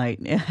last night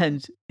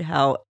and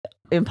how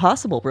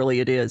impossible really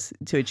it is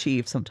to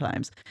achieve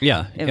sometimes.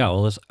 Yeah.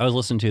 Well, I was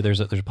listening to,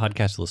 there's a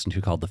podcast to listen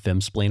to called The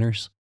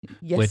Femsplainers,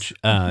 yes. which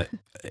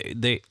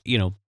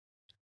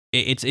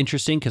it's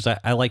interesting because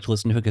I like to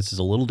listen to it because it's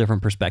a little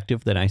different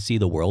perspective than I see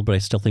the world, but I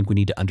still think we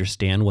need to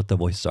understand what the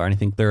voices are. And I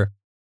think they're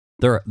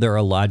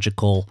a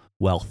logical,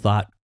 well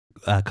thought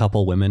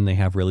couple women. They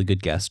have really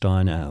good guests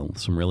on,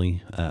 some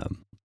really,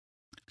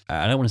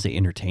 I don't want to say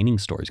entertaining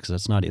stories because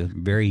that's not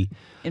very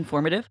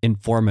informative,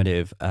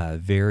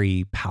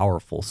 very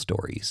powerful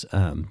stories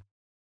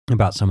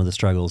about some of the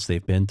struggles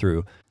they've been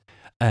through.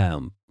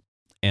 So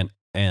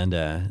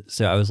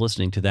I was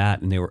listening to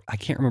that, and I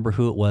can't remember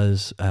who it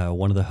was.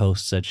 One of the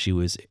hosts said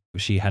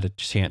she had a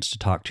chance to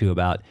talk to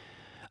about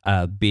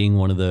being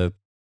one of the.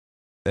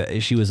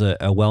 She was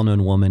a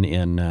well-known woman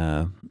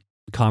in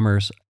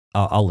commerce.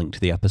 I'll link to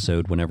the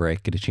episode whenever I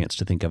get a chance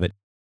to think of it.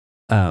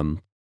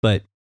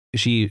 But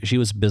she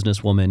was a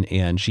businesswoman,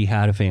 and she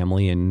had a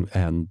family,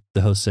 and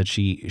the host said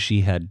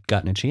she had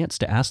gotten a chance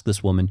to ask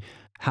this woman,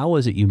 how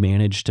was it you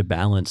managed to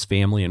balance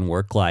family and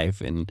work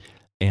life and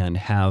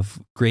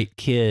have great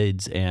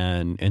kids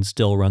and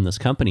still run this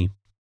company?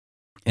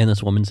 And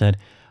this woman said,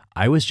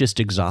 I was just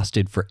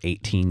exhausted for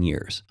 18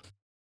 years.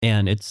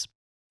 And it's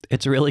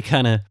really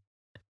kind of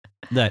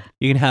that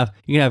you can have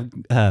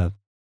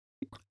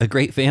a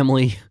great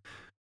family,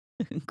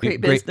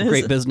 great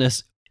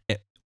business,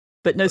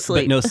 but no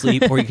sleep. But no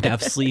sleep, or you can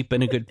have sleep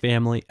and a good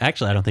family.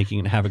 Actually, I don't think you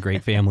can have a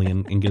great family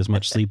and get as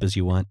much sleep as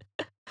you want.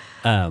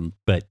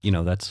 But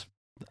that's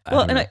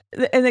well, and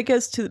it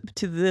goes to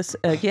this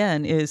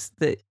again, is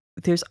that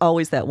there's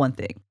always that one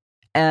thing,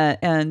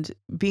 and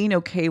being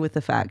okay with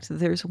the fact that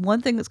there's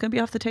one thing that's going to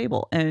be off the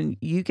table, and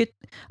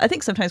I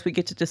think sometimes we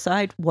get to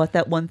decide what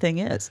that one thing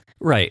is,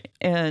 right?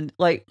 And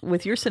like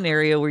with your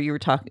scenario where you were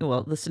talking,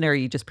 well, the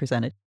scenario you just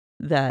presented,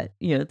 that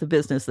the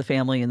business, the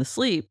family, and the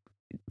sleep,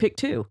 pick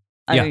two.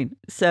 I mean,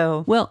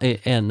 so well,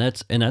 and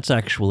that's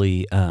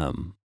actually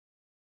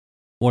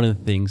one of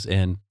the things.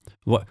 And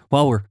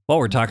while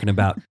we're talking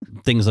about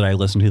things that I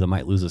listen to that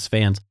might lose us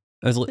fans,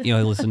 I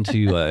listened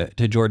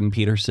to Jordan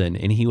Peterson,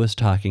 and he was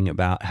talking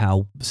about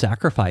how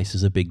sacrifice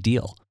is a big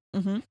deal,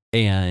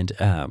 and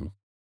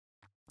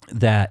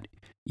that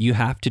you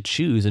have to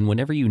choose. And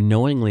whenever you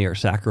knowingly are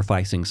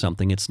sacrificing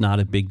something, it's not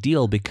a big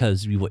deal,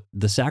 because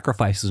the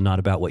sacrifice is not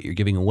about what you're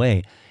giving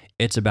away.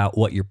 It's about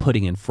what you're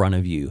putting in front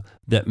of you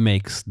that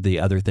makes the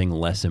other thing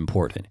less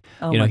important.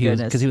 Oh, my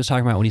goodness. Because he was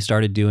talking about when he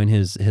started doing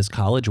his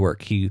college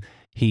work, he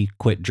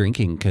quit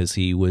drinking because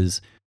he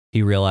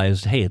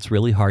realized, hey, it's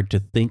really hard to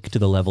think to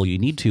the level you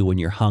need to when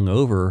you're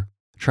hungover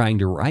trying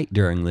to write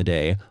during the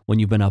day when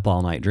you've been up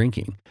all night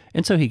drinking.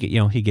 And so he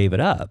gave it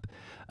up.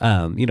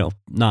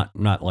 Not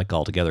like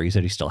altogether. He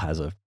said he still has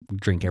a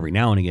drink every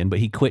now and again, but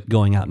he quit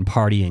going out and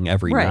partying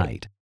every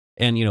night.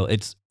 And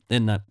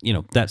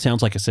that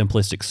sounds like a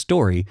simplistic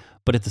story,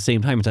 but at the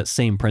same time, it's that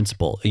same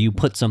principle. You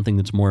put something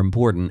that's more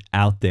important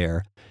out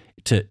there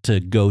to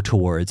go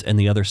towards, and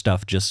the other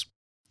stuff just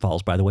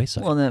falls by the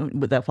wayside. Well, then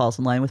that falls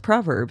in line with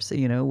Proverbs,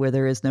 where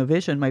there is no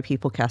vision, my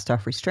people cast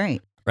off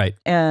restraint. Right.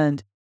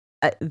 And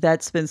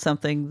that's been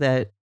something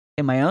that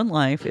in my own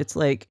life, it's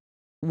like,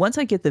 once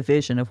I get the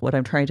vision of what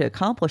I'm trying to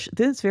accomplish,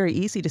 then it's very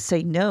easy to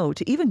say no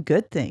to even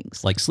good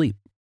things. Like sleep.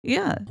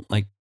 Yeah.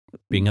 Like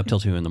being up till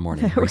 2 a.m.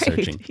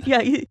 researching.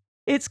 Yeah.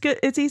 It's good.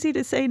 It's easy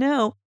to say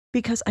no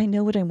because I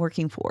know what I'm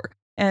working for.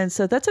 And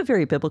so that's a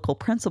very biblical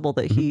principle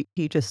that he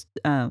just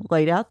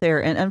laid out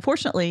there. And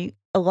unfortunately,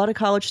 a lot of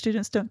college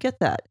students don't get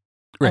that.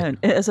 Right. And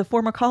as a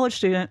former college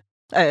student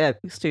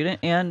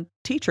and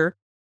teacher,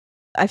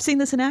 I've seen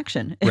this in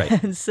action.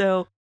 Right. And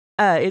so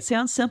it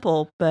sounds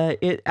simple, but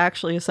it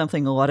actually is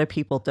something a lot of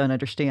people don't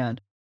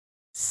understand.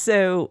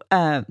 So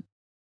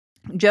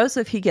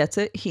Joseph, he gets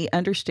it. He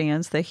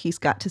understands that he's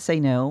got to say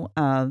no.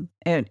 And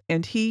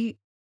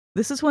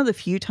this is one of the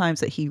few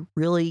times that he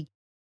really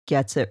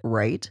gets it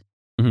right.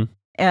 Mm-hmm.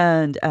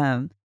 And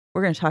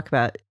we're going to talk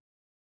about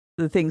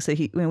the things that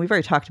we've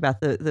already talked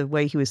about the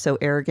way he was so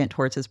arrogant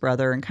towards his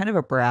brother and kind of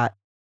a brat.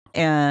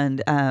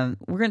 And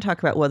we're going to talk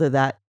about whether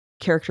that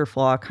character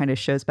flaw kind of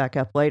shows back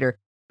up later.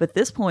 But at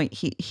this point,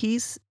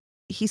 he's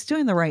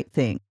doing the right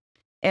thing.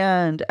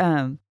 And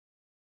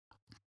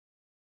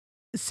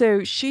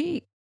so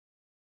she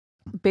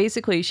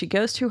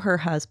goes to her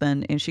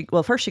husband, and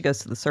first she goes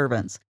to the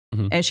servants,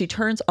 and she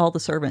turns all the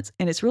servants.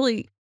 And it's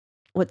really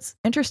what's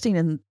interesting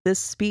in this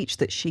speech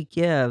that she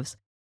gives.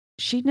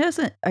 She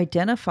doesn't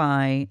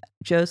identify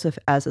Joseph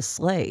as a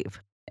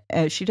slave.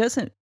 She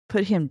doesn't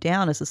put him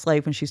down as a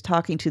slave when she's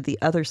talking to the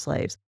other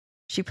slaves.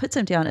 She puts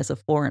him down as a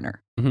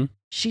foreigner. Mm-hmm.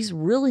 She's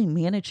really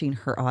managing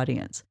her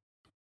audience.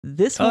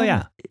 This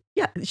woman,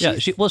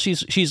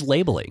 she's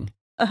labeling,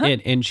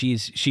 and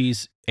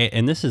she's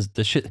and this is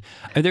the shit.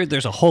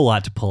 There's a whole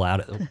lot to pull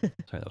out. Sorry,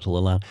 that was a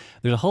little loud.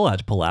 There's a whole lot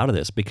to pull out of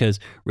this, because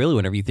really,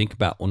 whenever you think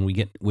about when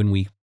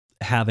we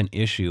have an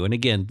issue, and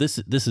again, this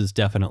is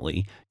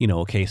definitely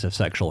a case of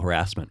sexual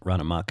harassment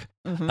run amok.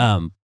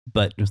 Mm-hmm.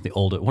 But it's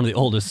one of the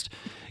oldest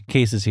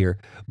cases here.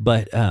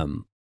 But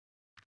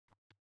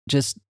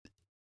just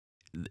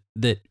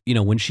that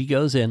when she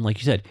goes in, like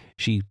you said,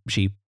 she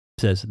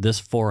says this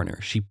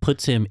foreigner. She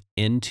puts him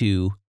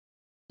into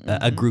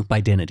a group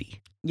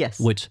identity. Yes.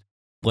 Which,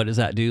 what does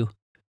that do?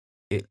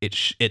 It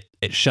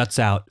shuts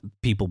out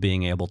people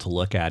being able to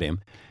look at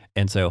him,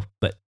 and so.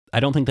 But I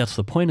don't think that's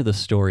the point of the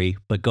story.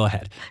 But go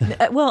ahead.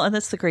 Well, and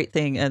that's the great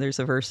thing. There's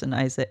a verse in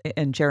Isaiah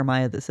and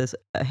Jeremiah that says,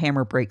 "A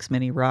hammer breaks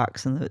many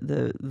rocks," and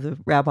the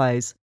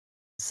rabbis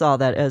saw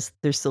that as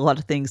there's a lot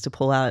of things to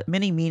pull out,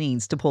 many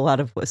meanings to pull out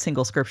of a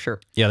single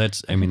scripture. Yeah,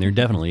 there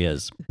definitely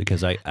is,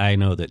 because I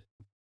know that,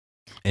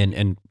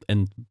 and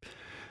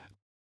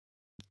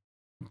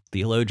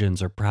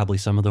theologians are probably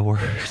some of the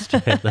worst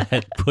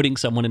at putting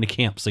someone in a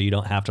camp so you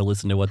don't have to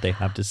listen to what they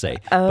have to say.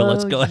 Oh, but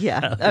let's go.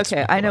 Yeah.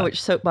 Okay. I know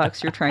which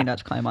soapbox you're trying not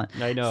to climb on.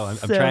 I know.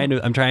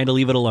 I'm trying to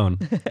leave it alone.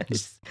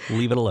 Just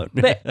leave it alone.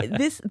 But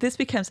this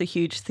becomes a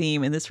huge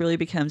theme, and this really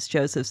becomes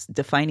Joseph's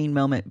defining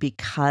moment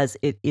because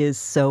it is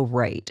so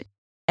right.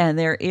 And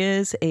there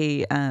is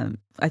I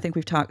think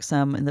we've talked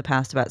some in the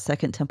past about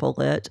Second Temple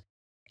Lit,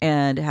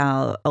 and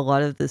how a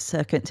lot of the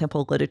Second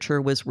Temple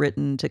literature was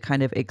written to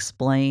kind of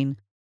explain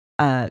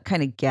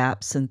kind of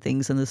gaps and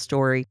things in the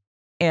story,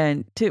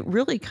 and to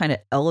really kind of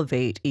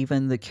elevate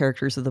even the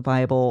characters of the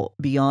Bible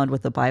beyond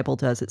what the Bible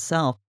does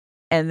itself.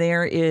 And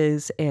there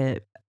is a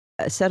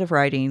set of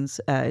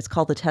writings. It's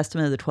called the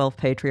Testament of the 12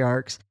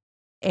 Patriarchs.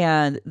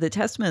 And the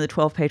Testament of the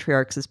 12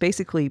 Patriarchs is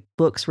basically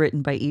books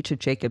written by each of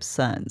Jacob's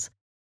sons.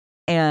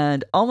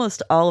 And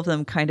almost all of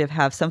them kind of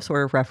have some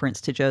sort of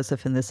reference to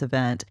Joseph in this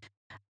event.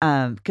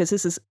 Because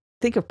this is,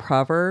 think of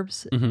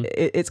Proverbs. Mhm.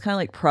 It's kind of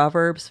like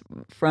Proverbs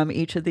from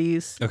each of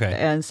these. Okay.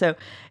 And so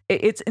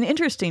it's an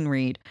interesting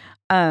read.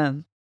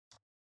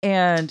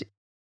 And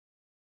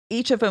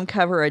each of them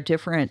cover a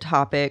different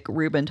topic.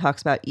 Reuben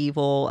talks about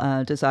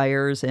evil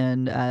desires,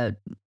 and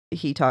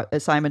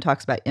Simon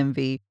talks about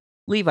envy.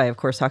 Levi, of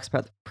course, talks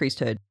about the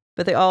priesthood,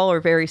 but they all are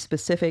very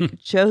specific.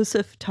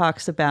 Joseph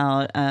talks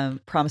about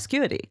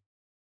promiscuity.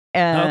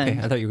 And Okay,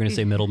 I thought you were going to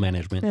say middle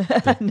management.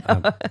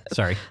 No.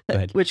 Sorry, go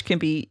ahead. Which can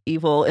be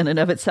evil in and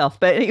of itself.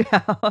 But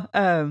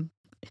anyhow,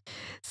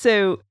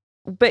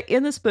 but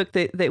in this book,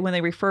 they when they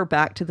refer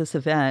back to this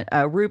event,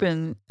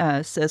 Reuben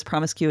says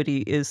promiscuity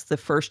is the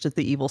first of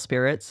the evil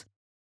spirits.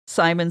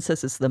 Simon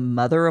says it's the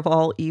mother of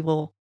all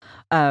evil.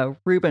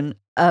 Reuben,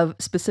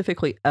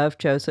 specifically of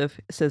Joseph,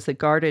 says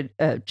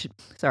that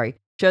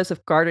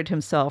Joseph guarded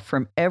himself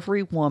from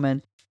every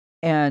woman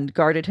and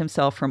guarded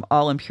himself from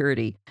all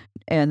impurity.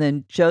 And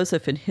then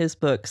Joseph in his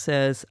book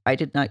says, I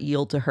did not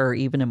yield to her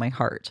even in my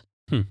heart.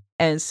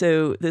 And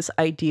so this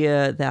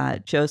idea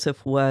that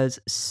Joseph was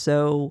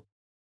so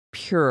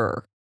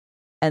pure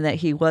and that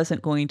he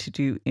wasn't going to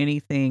do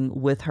anything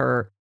with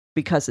her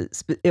because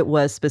it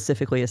was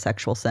specifically a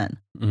sexual sin.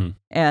 Mhm.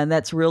 And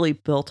that's really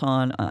built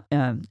on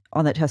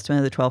that Testament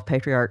of the 12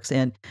 Patriarchs.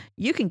 And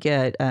you can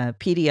get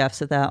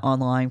PDFs of that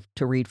online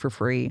to read for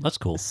free. That's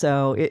cool.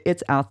 So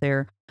it's out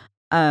there.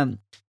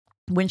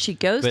 When she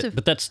goes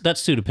But that's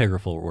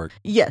pseudepigraphal work.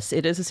 Yes,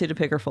 it is a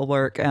pseudepigraphal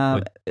work,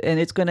 and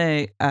it's going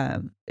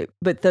to.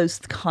 But those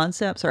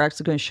concepts are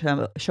actually going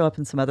to show up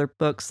in some other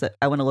books that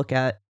I want to look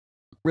at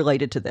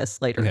related to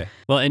this later. Okay.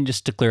 Well, and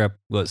just to clear up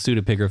what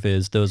pseudepigraph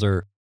is, those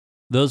are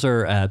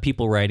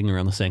people writing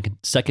around the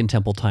second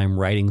temple time,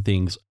 writing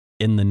things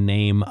in the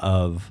name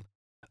of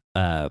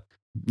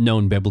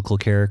known biblical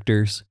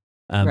characters,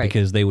 Right.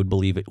 because they would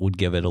believe it would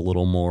give it a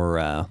little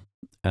more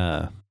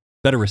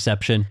better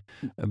reception,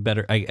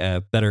 better, yeah,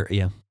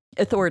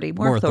 Authority,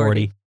 more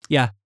authority.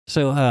 Yeah.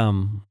 So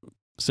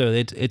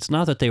it's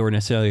not that they were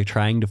necessarily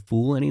trying to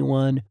fool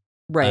anyone,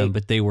 Right.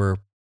 but they were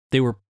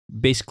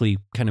basically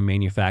kind of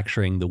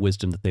manufacturing the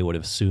wisdom that they would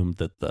have assumed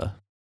that the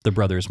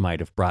brothers might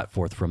have brought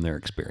forth from their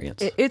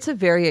experience. It's a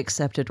very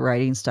accepted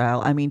writing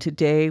style. I mean,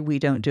 today we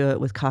don't do it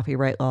with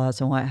copyright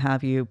laws and what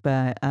have you,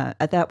 but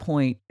at that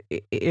point,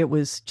 it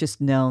was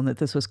just known that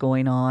this was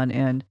going on,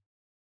 and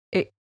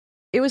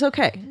it was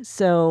okay.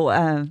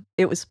 So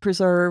it was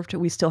preserved.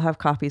 We still have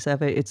copies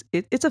of it.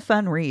 It's a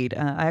fun read.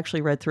 I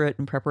actually read through it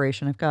in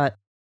preparation.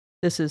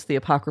 This is the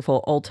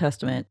Apocryphal Old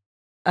Testament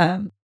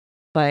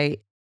by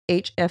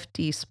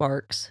H.F.D.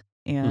 Sparks,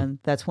 and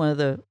that's one of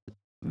the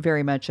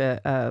very much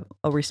a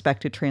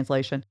respected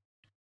translation.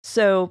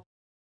 So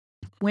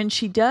when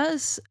she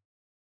does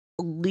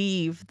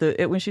leave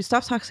when she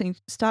stops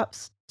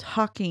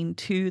talking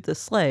to the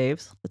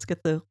slaves, let's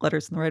get the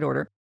letters in the right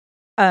order.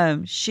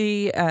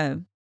 She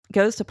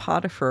goes to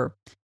Potiphar,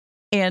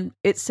 and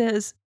it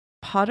says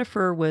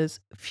Potiphar was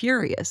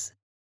furious.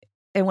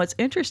 And what's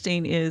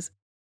interesting is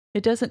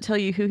it doesn't tell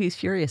you who he's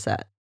furious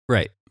at.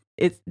 Right.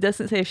 It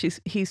doesn't say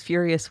if he's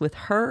furious with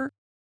her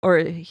or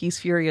he's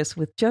furious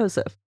with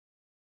Joseph.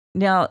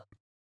 Now,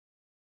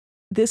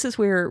 this is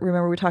where,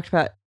 remember, we talked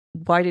about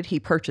why did he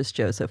purchase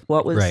Joseph?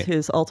 What was Right.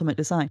 his ultimate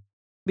design?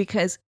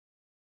 Because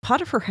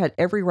Potiphar had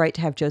every right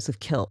to have Joseph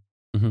killed.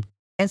 Mhm.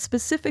 And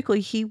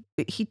specifically, he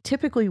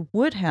typically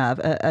would have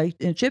an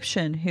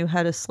Egyptian who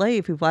had a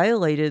slave who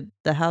violated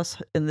the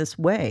house in this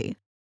way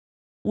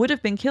would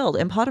have been killed,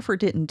 and Potiphar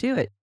didn't do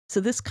it.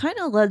 So this kind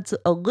of lends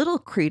a little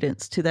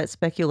credence to that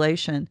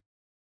speculation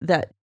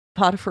that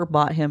Potiphar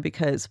bought him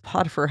because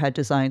Potiphar had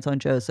designs on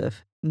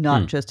Joseph,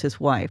 not just his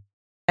wife.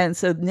 And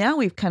so now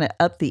we've kind of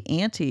upped the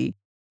ante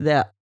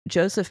that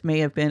Joseph may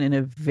have been in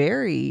a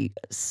very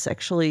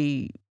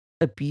sexually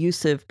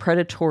abusive,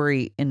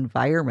 predatory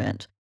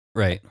environment.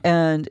 Right.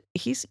 And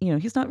he's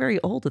not very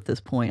old at this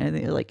point. I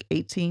think like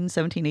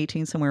 17,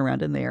 18, somewhere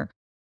around in there.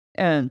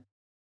 And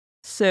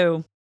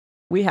so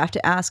we have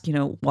to ask,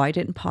 why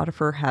didn't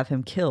Potiphar have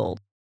him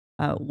killed?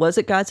 Was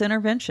it God's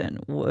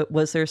intervention?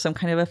 Was there some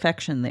kind of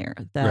affection there?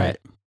 Right.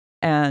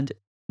 And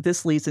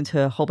this leads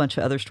into a whole bunch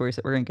of other stories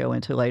that we're going to go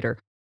into later.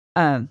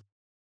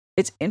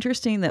 It's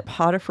interesting that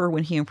Potiphar,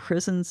 when he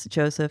imprisons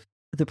Joseph,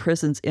 the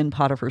prison's in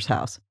Potiphar's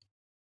house.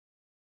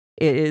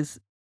 It is.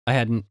 I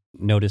hadn't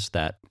noticed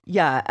that.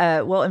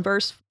 Yeah. Well, in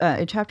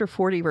chapter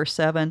 40, verse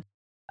 7,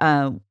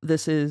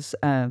 this is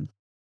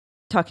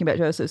talking about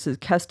Joseph's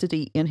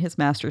custody in his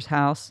master's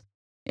house.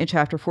 In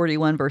chapter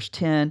 41, verse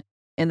 10,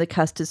 in the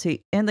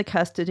custody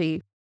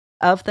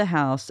of the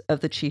house of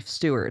the chief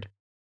steward.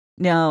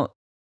 Now,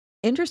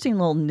 interesting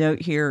little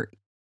note here.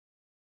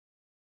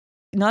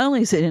 Not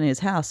only is it in his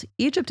house,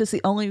 Egypt is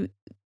the only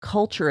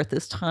culture at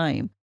this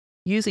time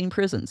using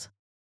prisons.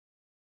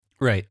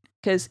 Right.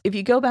 Because if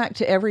you go back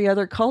to every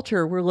other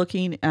culture, we're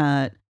looking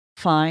at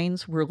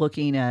fines, we're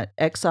looking at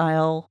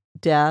exile,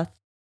 death,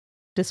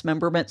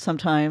 dismemberment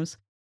sometimes.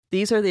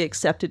 these are the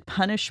accepted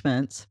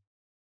punishments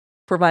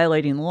for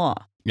violating the law.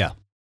 Yeah.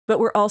 But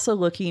we're also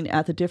looking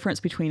at the difference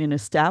between an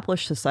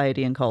established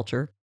society and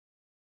culture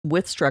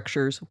with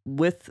structures,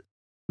 with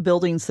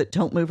buildings that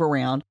don't move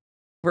around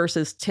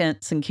versus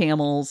tents and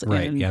camels.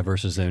 Right. And, Yeah.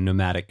 Versus a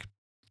nomadic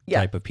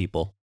type of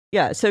people.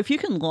 Yeah. So if you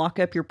can lock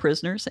up your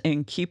prisoners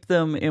and keep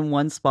them in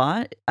one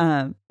spot,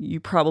 you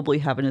probably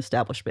have an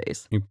established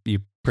base.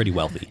 You're pretty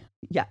wealthy.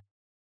 Yeah.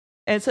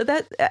 And so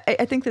that,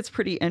 I think that's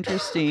pretty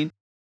interesting,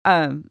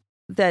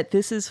 that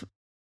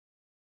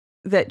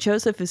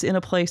Joseph is in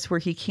a place where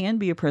he can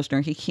be a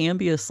prisoner, he can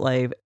be a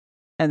slave,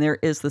 and there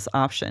is this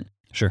option.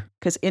 Sure.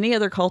 Because any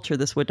other culture,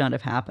 this would not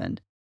have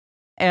happened.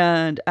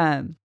 And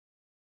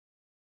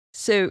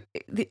so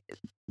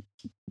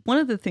one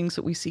of the things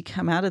that we see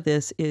come out of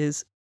this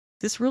is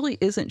this really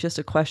isn't just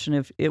a question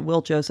of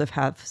will Joseph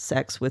have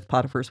sex with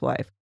Potiphar's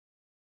wife?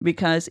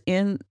 Because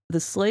in the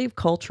slave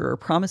culture,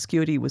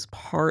 promiscuity was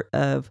part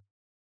of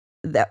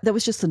that. That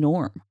was just the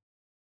norm.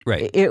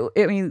 Right.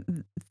 I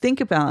mean, think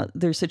about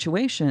their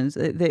situations.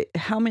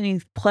 How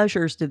many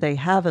pleasures did they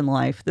have in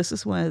life? This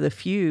is one of the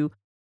few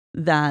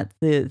that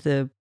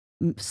the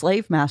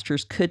slave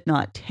masters could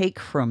not take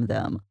from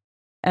them.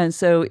 And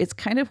so it's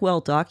kind of well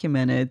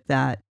documented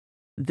that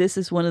this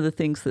is one of the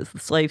things that the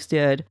slaves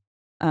did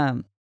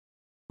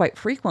quite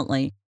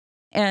frequently.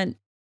 And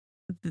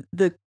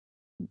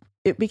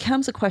it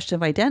becomes a question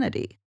of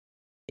identity.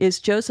 Is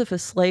Joseph a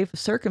slave of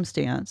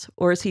circumstance,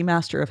 or is he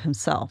master of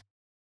himself?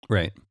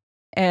 Right.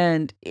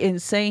 And in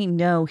saying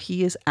no,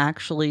 he is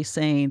actually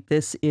saying,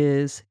 this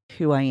is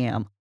who I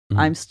am. Mhm.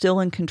 I'm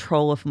still in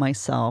control of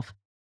myself.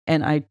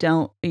 And I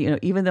don't,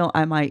 even though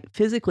I might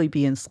physically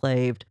be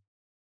enslaved,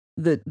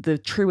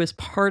 the truest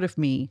part of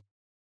me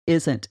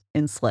isn't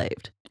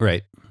enslaved.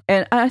 Right.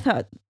 And I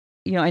thought,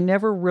 I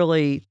never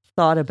really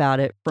thought about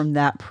it from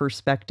that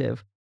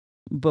perspective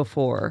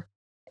before.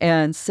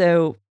 And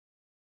so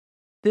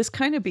this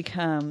kind of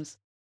becomes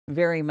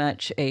very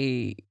much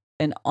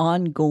an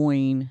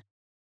ongoing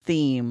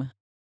theme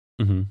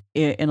Mm-hmm.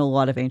 in a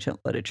lot of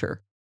ancient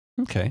literature.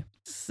 Okay.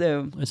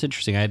 So That's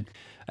interesting. I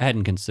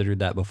hadn't considered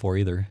that before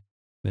either.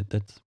 But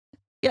that's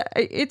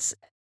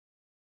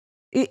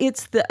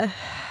it's the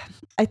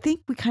I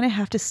think we kind of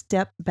have to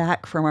step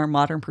back from our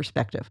modern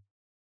perspective,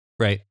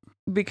 right.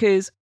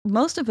 because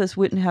most of us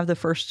wouldn't have the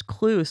first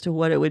clue as to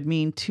what it would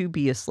mean to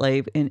be a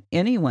slave in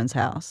anyone's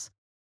house.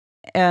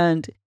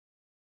 And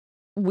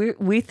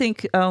we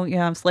think, oh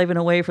yeah, I'm slaving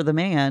away for the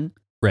man.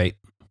 Right.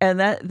 And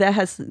that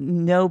has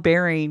no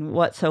bearing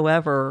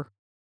whatsoever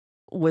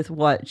with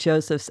what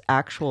Joseph's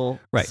actual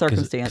Right.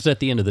 circumstance. Because at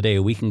the end of the day,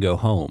 we can go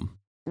home.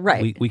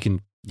 Right. We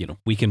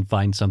can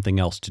find something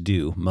else to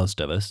do. Most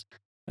of us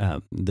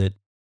that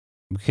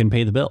can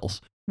pay the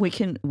bills. We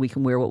can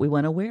wear what we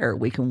want to wear.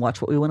 We can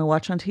watch what we want to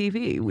watch on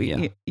TV.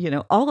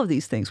 All of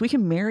these things. We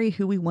can marry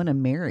who we want to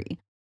marry.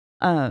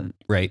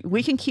 Right.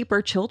 We can keep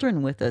our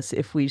children with us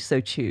if we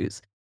so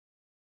choose.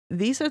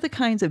 These are the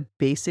kinds of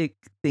basic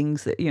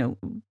things that,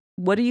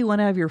 what do you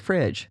want out of your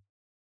fridge?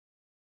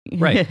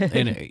 Right.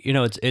 And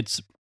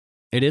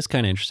it is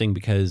kind of interesting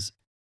because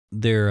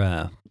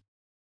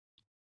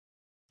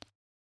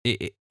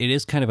it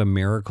is kind of a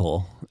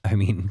miracle. I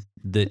mean,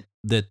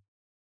 that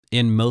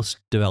in most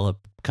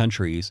developed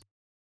countries,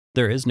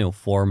 there is no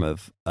form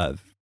of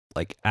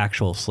like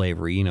actual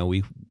slavery.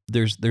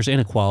 There's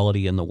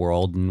inequality in the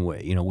world, and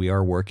we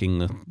are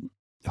working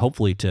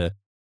hopefully to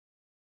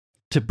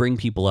bring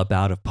people up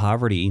out of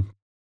poverty.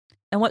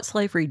 And what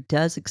slavery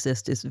does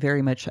exist is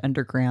very much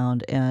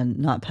underground and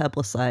not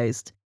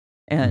publicized.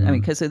 And I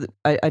mean, because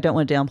I don't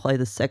want to downplay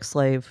the sex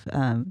slave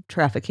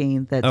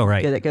trafficking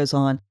that goes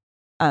on.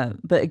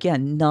 But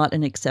again, not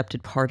an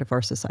accepted part of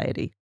our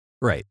society.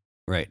 Right.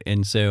 Right.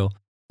 And so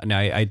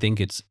I think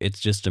it's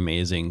just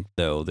amazing,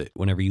 though, that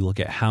whenever you look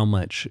at how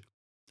much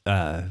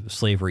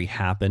slavery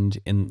happened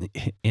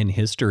in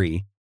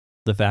history,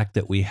 the fact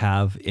that we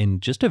have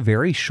in just a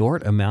very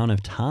short amount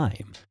of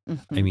time.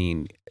 Mm-hmm. I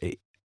mean,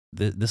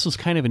 this was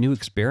kind of a new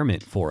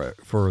experiment for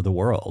the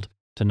world,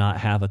 to not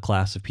have a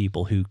class of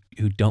people who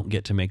don't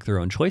get to make their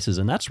own choices.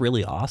 And that's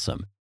really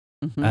awesome.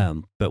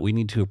 Mm-hmm. But we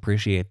need to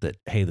appreciate that,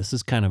 hey, this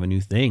is kind of a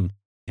new thing,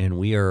 and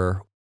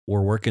we're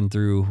working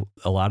through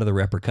a lot of the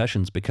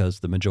repercussions, because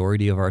the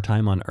majority of our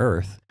time on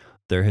Earth,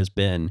 there has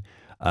been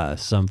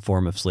some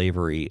form of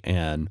slavery.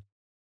 And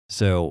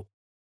so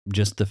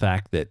just the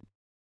fact that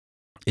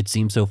it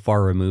seems so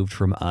far removed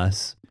from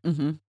us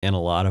in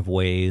a lot of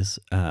ways,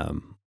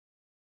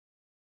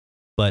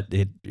 but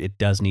it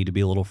does need to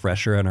be a little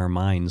fresher in our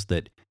minds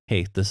that,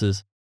 hey, this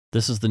is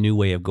the new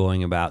way of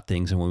going about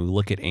things. And when we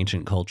look at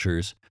ancient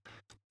cultures,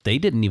 they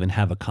didn't even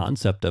have a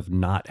concept of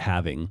not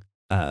having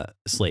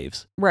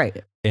slaves.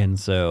 Right. And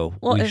so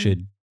we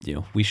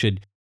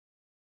should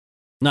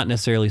not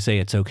necessarily say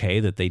it's okay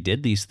that they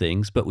did these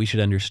things, but we should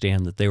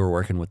understand that they were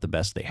working with the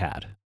best they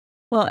had.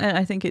 Well, and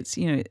I think it's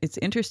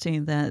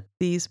interesting that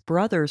these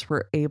brothers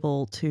were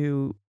able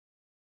to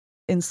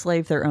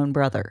enslave their own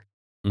brother.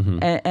 Mm-hmm.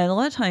 And a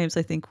lot of times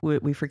I think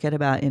what we forget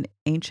about in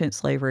ancient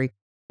slavery,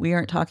 we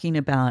aren't talking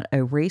about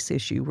a race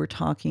issue. We're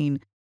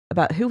talking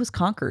about who was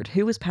conquered,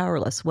 who was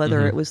powerless,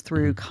 whether it was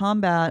through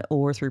combat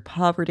or through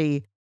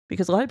poverty,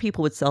 because a lot of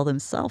people would sell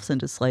themselves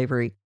into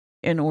slavery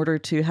in order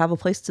to have a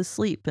place to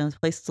sleep and a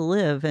place to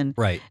live.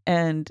 Right.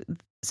 And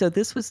so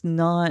this was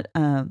not,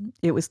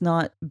 it was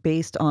not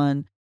based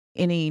on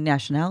any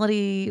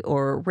nationality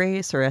or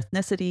race or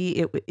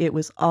ethnicity. It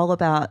was all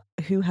about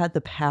who had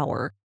the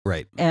power.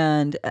 Right.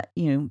 And,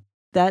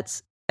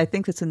 I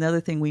think that's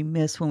another thing we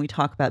miss when we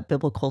talk about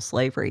biblical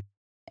slavery.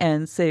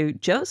 And so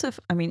Joseph,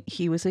 I mean,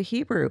 he was a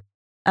Hebrew.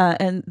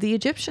 And the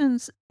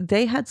Egyptians,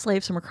 they had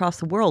slaves from across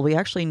the world. We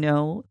actually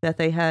know that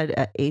they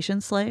had Asian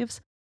slaves.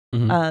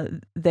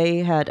 They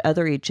had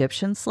other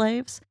Egyptian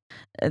slaves.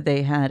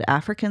 They had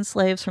African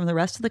slaves from the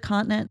rest of the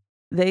continent.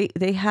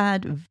 They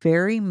had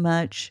very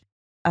much.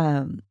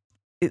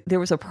 There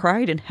was a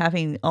pride in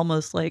having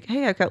almost like,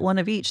 hey, I've got one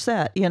of each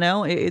set.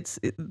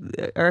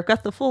 Or I've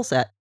got the full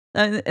set.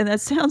 And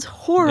that sounds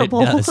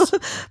horrible, It does.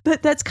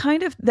 but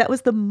that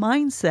was the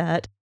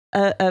mindset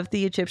of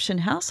the Egyptian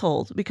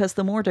household, because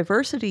the more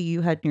diversity you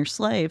had in your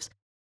slaves,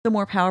 the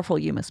more powerful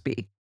you must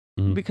be,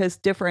 because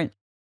different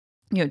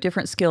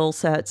skill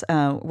sets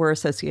were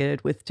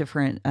associated with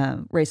different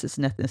races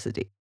and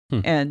ethnicity.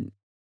 And,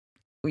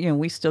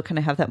 we still kind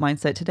of have that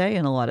mindset today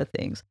in a lot of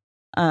things.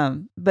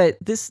 But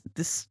this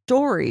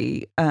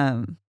story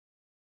kind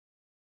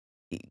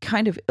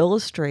of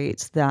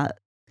illustrates that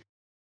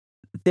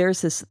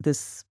there's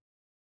this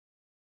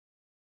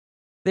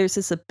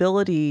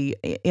ability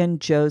in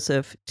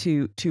Joseph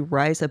to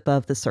rise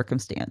above the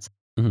circumstance,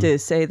 to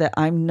say that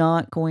I'm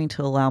not going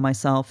to allow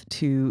myself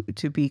to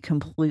be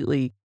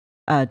completely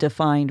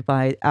defined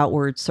by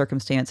outward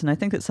circumstance. And I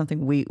think that's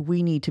something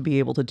we need to be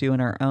able to do in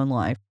our own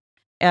life.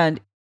 And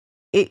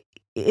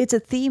it's a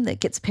theme that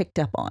gets picked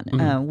up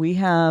on. We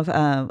have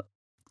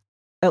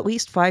at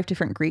least 5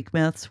 different Greek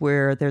myths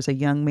where there's a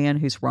young man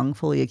who's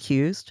wrongfully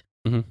accused.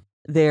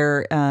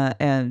 They're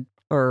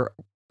or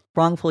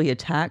wrongfully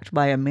attacked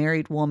by a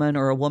married woman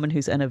or a woman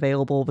who's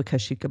unavailable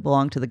because she could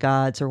belong to the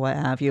gods or what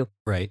have you.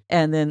 Right.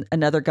 And then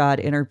another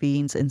god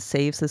intervenes and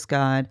saves this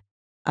god.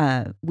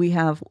 We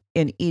have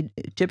in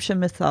Egyptian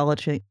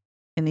mythology.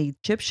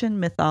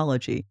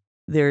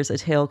 There's a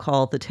tale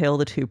called the Tale of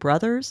the Two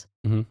Brothers,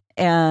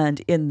 and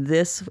in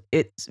this,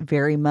 it's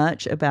very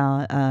much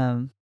about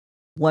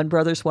one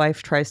brother's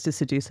wife tries to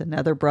seduce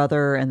another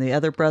brother, and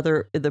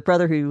the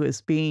brother who is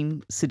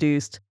being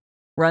seduced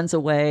runs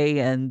away,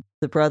 and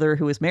the brother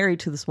who is married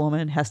to this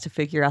woman has to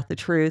figure out the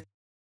truth,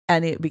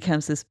 and it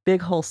becomes this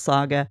big whole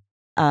saga.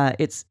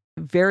 It's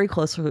very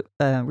closely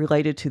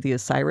related to the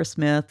Osiris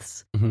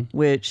myths,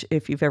 which,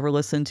 if you've ever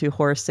listened to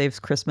Horus Saves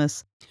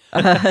Christmas,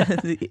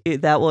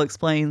 that will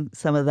explain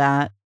some of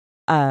that.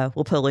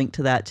 We'll put a link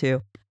to that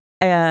too.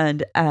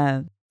 And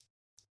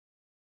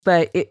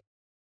but it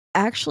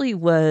actually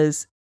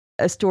was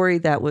a story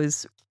that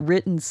was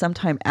written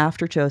sometime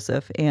after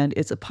Joseph, and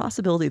it's a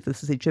possibility that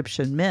this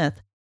Egyptian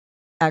myth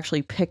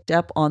actually picked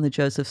up on the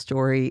Joseph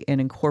story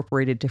and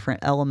incorporated different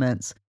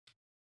elements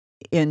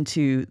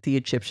into the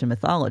Egyptian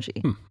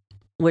mythology,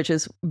 which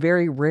is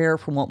very rare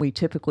from what we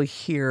typically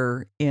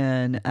hear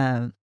in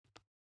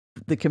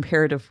the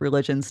comparative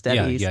religion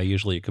studies. Yeah.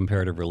 Usually, a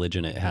comparative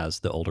religion, it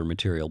has the older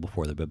material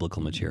before the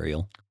biblical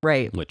material,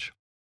 right? Which,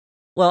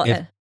 well,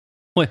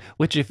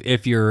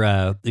 if you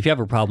have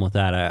a problem with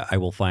that, I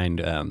will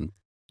find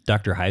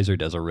Dr. Heiser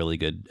does a really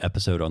good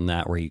episode on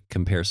that, where he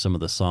compares some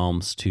of the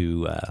Psalms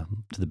to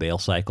the Baal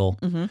cycle,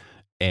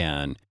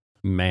 and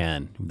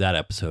man, that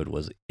episode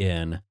was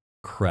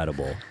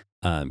incredible.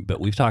 But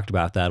we've talked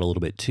about that a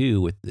little bit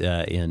too with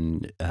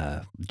in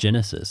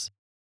Genesis,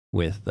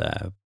 with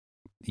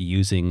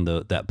using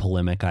that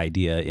polemic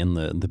idea in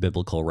the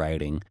biblical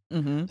writing.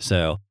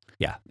 So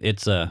yeah,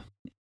 it's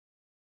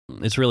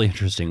really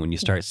interesting when you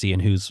start seeing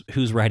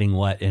who's writing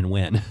what and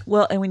when.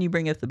 Well, and when you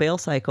bring up the Baal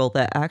cycle,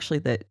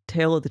 that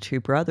Tale of the Two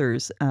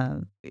Brothers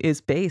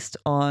is based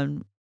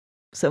on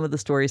some of the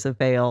stories of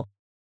Baal.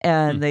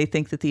 And they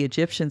think that the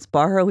Egyptians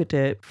borrowed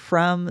it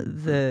from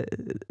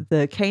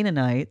the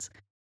Canaanites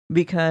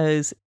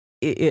because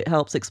it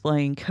helps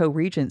explain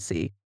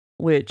co-regency,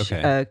 which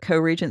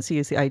co-regency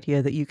is the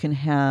idea that you can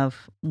have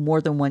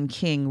more than one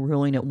king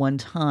ruling at one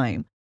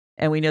time.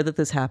 And we know that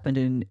this happened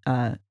in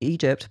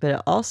Egypt, but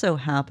it also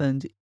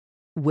happened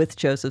with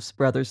Joseph's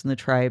brothers and the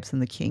tribes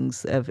and the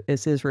kings of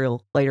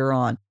Israel later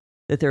on,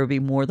 that there would be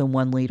more than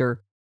one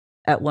leader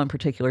at one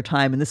particular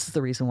time. And this is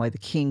the reason why the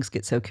kings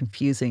get so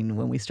confusing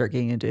when we start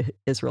getting into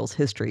Israel's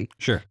history.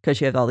 Sure. Because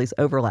you have all these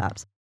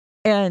overlaps.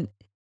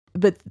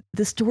 But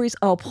the stories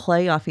all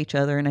play off each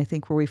other. And I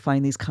think where we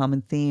find these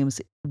common themes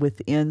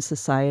within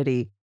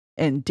society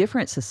and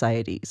different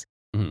societies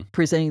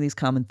presenting these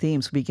common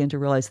themes, we begin to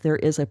realize there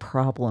is a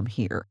problem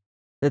here,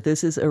 that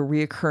this is a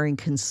reoccurring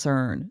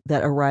concern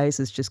that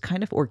arises just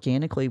kind of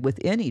organically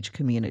within each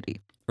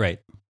community. Right.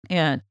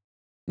 And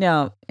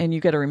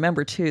you got to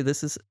remember too,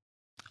 this is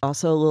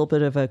also a little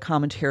bit of a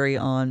commentary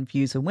on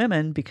views of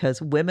women,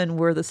 because women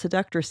were the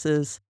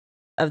seductresses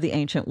of the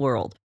ancient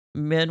world.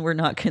 Men were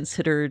not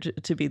considered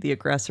to be the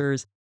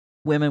aggressors.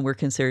 Women were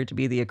considered to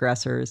be the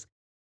aggressors.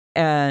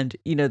 And,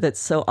 that's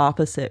so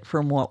opposite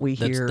from what we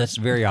hear. That's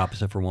very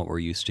opposite from what we're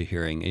used to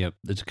hearing.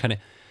 It's kind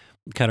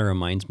of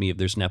reminds me of,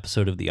 there's an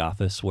episode of The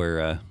Office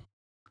where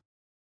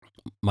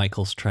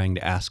Michael's trying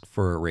to ask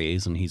for a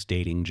raise and he's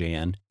dating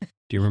Jan.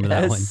 Do you remember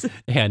that one?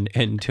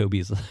 And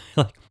Toby's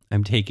like,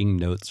 I'm taking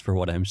notes for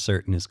what I'm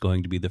certain is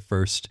going to be the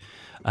first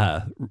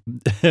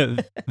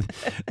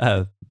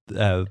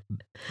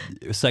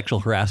sexual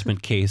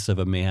harassment case of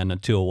a man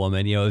to a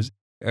woman,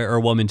 or a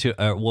woman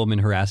to a woman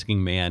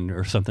harassing man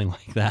or something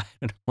like that.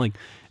 And I'm like,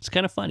 it's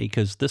kind of funny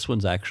because this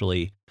one's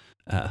actually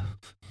kind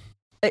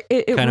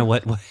of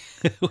what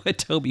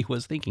Toby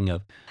was thinking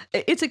of.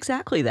 It's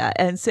exactly that.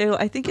 And so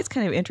I think it's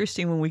kind of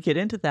interesting when we get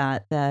into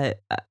that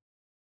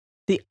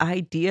the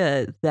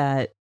idea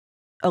that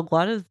a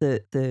lot of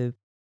the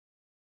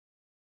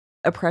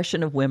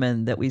oppression of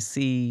women that we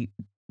see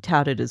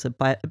touted as a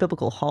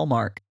biblical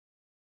hallmark,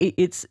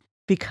 it's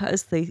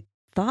because they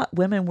thought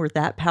women were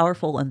that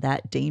powerful and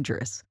that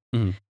dangerous.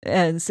 Mm.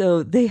 And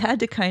so they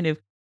had to kind of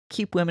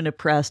keep women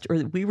oppressed,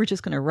 or we were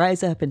just going to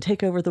rise up and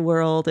take over the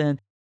world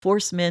and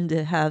force men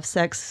to have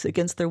sex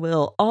against their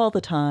will all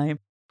the time.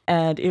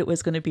 And it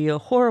was going to be a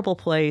horrible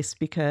place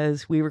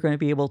because we were going to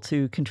be able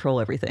to control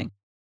everything.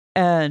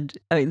 And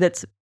I mean,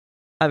 that's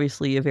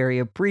obviously a very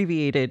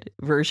abbreviated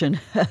version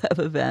of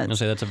events. I'll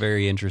say that's a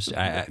very interesting,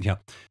 yeah.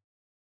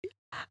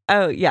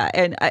 Oh, yeah.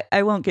 And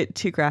I won't get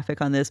too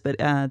graphic on this, but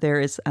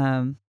there is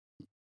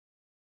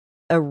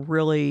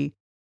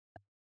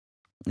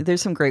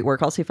there's some great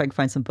work. I'll see if I can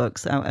find some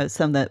books,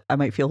 some that I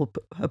might feel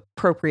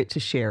appropriate to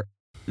share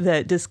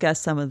that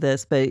discuss some of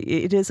this, but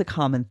it is a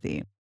common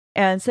theme.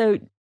 And so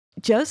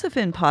Joseph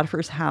in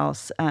Potiphar's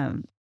house,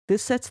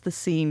 this sets the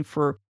scene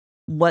for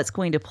what's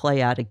going to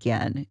play out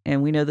again.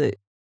 And we know that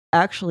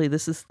actually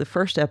this is the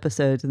first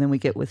episode, and then we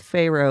get with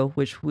Pharaoh,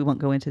 which we won't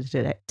go into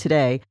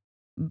today,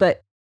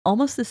 but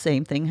almost the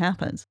same thing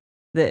happens.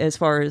 That as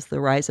far as the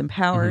rise in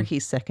power, mm-hmm.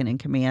 he's second in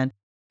command.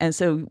 And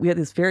so we have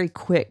these very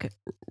quick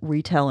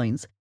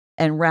retellings,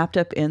 and wrapped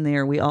up in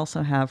there, we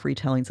also have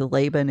retellings of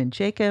Laban and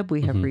Jacob.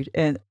 We have, mm-hmm.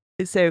 And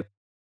so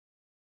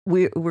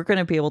we're going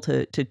to be able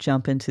to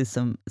jump into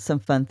some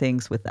fun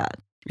things with that.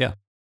 Yeah.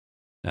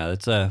 Now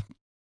that's there's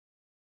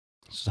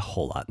a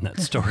whole lot in that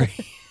story.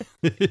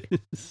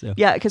 So.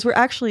 Yeah, because we're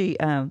actually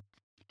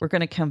we're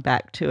going to come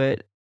back to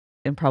it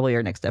in probably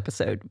our next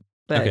episode.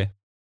 But okay.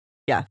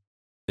 Yeah.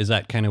 Is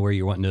that kind of where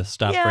you're wanting to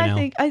stop for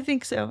now? I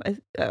think so.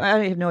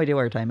 I have no idea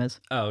what our time is.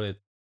 Oh,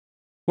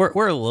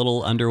 we're a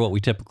little under what we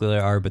typically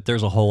are, but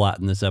there's a whole lot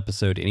in this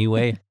episode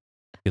anyway.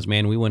 Because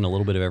man, we went a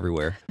little bit of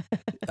everywhere.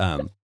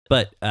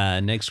 But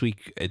next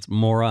week it's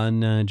more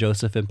on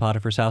Joseph in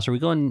Potiphar's house. Are we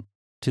going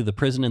to the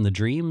prison and the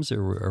dreams,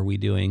 or are we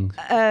doing?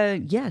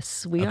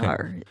 Yes, we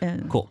are.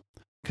 Cool,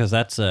 because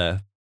that's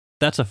a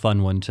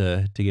fun one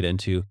to get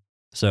into.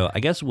 So I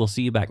guess we'll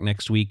see you back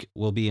next week.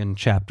 We'll be in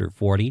chapter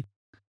 40.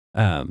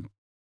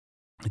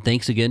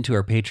 Thanks again to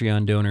our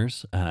Patreon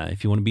donors.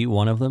 If you want to be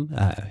one of them,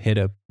 hit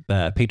up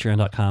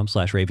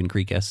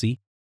patreon.com/RavenCreekSC.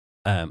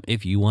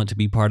 If you want to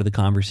be part of the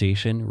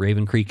conversation,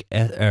 Raven Creek,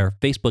 or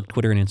Facebook,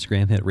 Twitter, and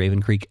Instagram, hit Raven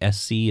Creek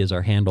SC is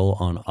our handle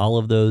on all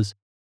of those.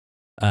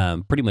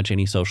 Pretty much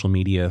any social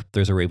media, if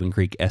there's a Raven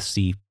Creek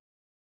SC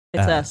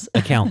it's us.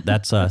 account,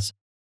 that's us.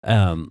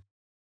 Then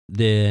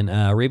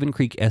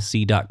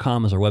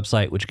RavenCreekSC.com is our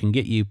website, which can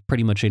get you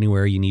pretty much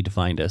anywhere you need to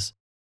find us.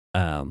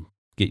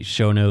 Get you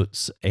show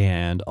notes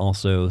and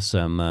also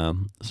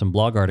some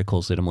blog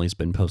articles that Emily's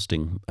been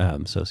posting.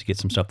 So you get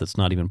some stuff that's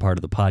not even part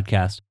of the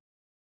podcast.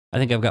 I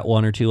think I've got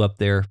one or two up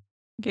there.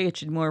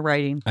 Get you more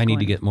writing. I need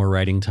to get more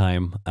writing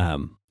time.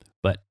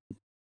 But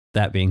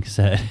that being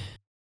said,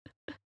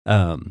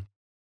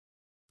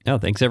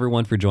 thanks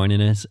everyone for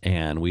joining us,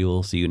 and we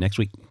will see you next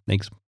week.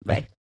 Thanks.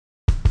 Bye.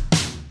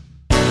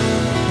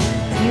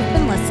 You've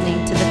been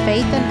listening to the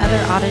Faith and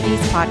Other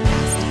Oddities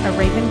podcast, a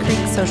Raven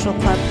Creek Social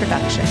Club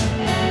production.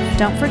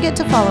 Don't forget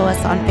to follow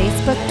us on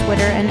Facebook,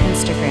 Twitter, and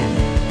Instagram.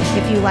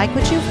 If you like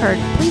what you've heard,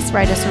 please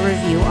write us a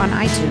review on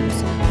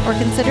iTunes or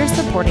consider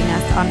supporting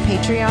us on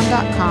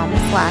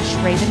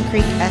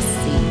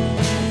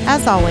patreon.com/RavenCreekSC.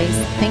 As always,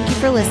 thank you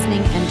for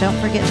listening, and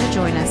don't forget to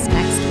join us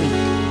next week.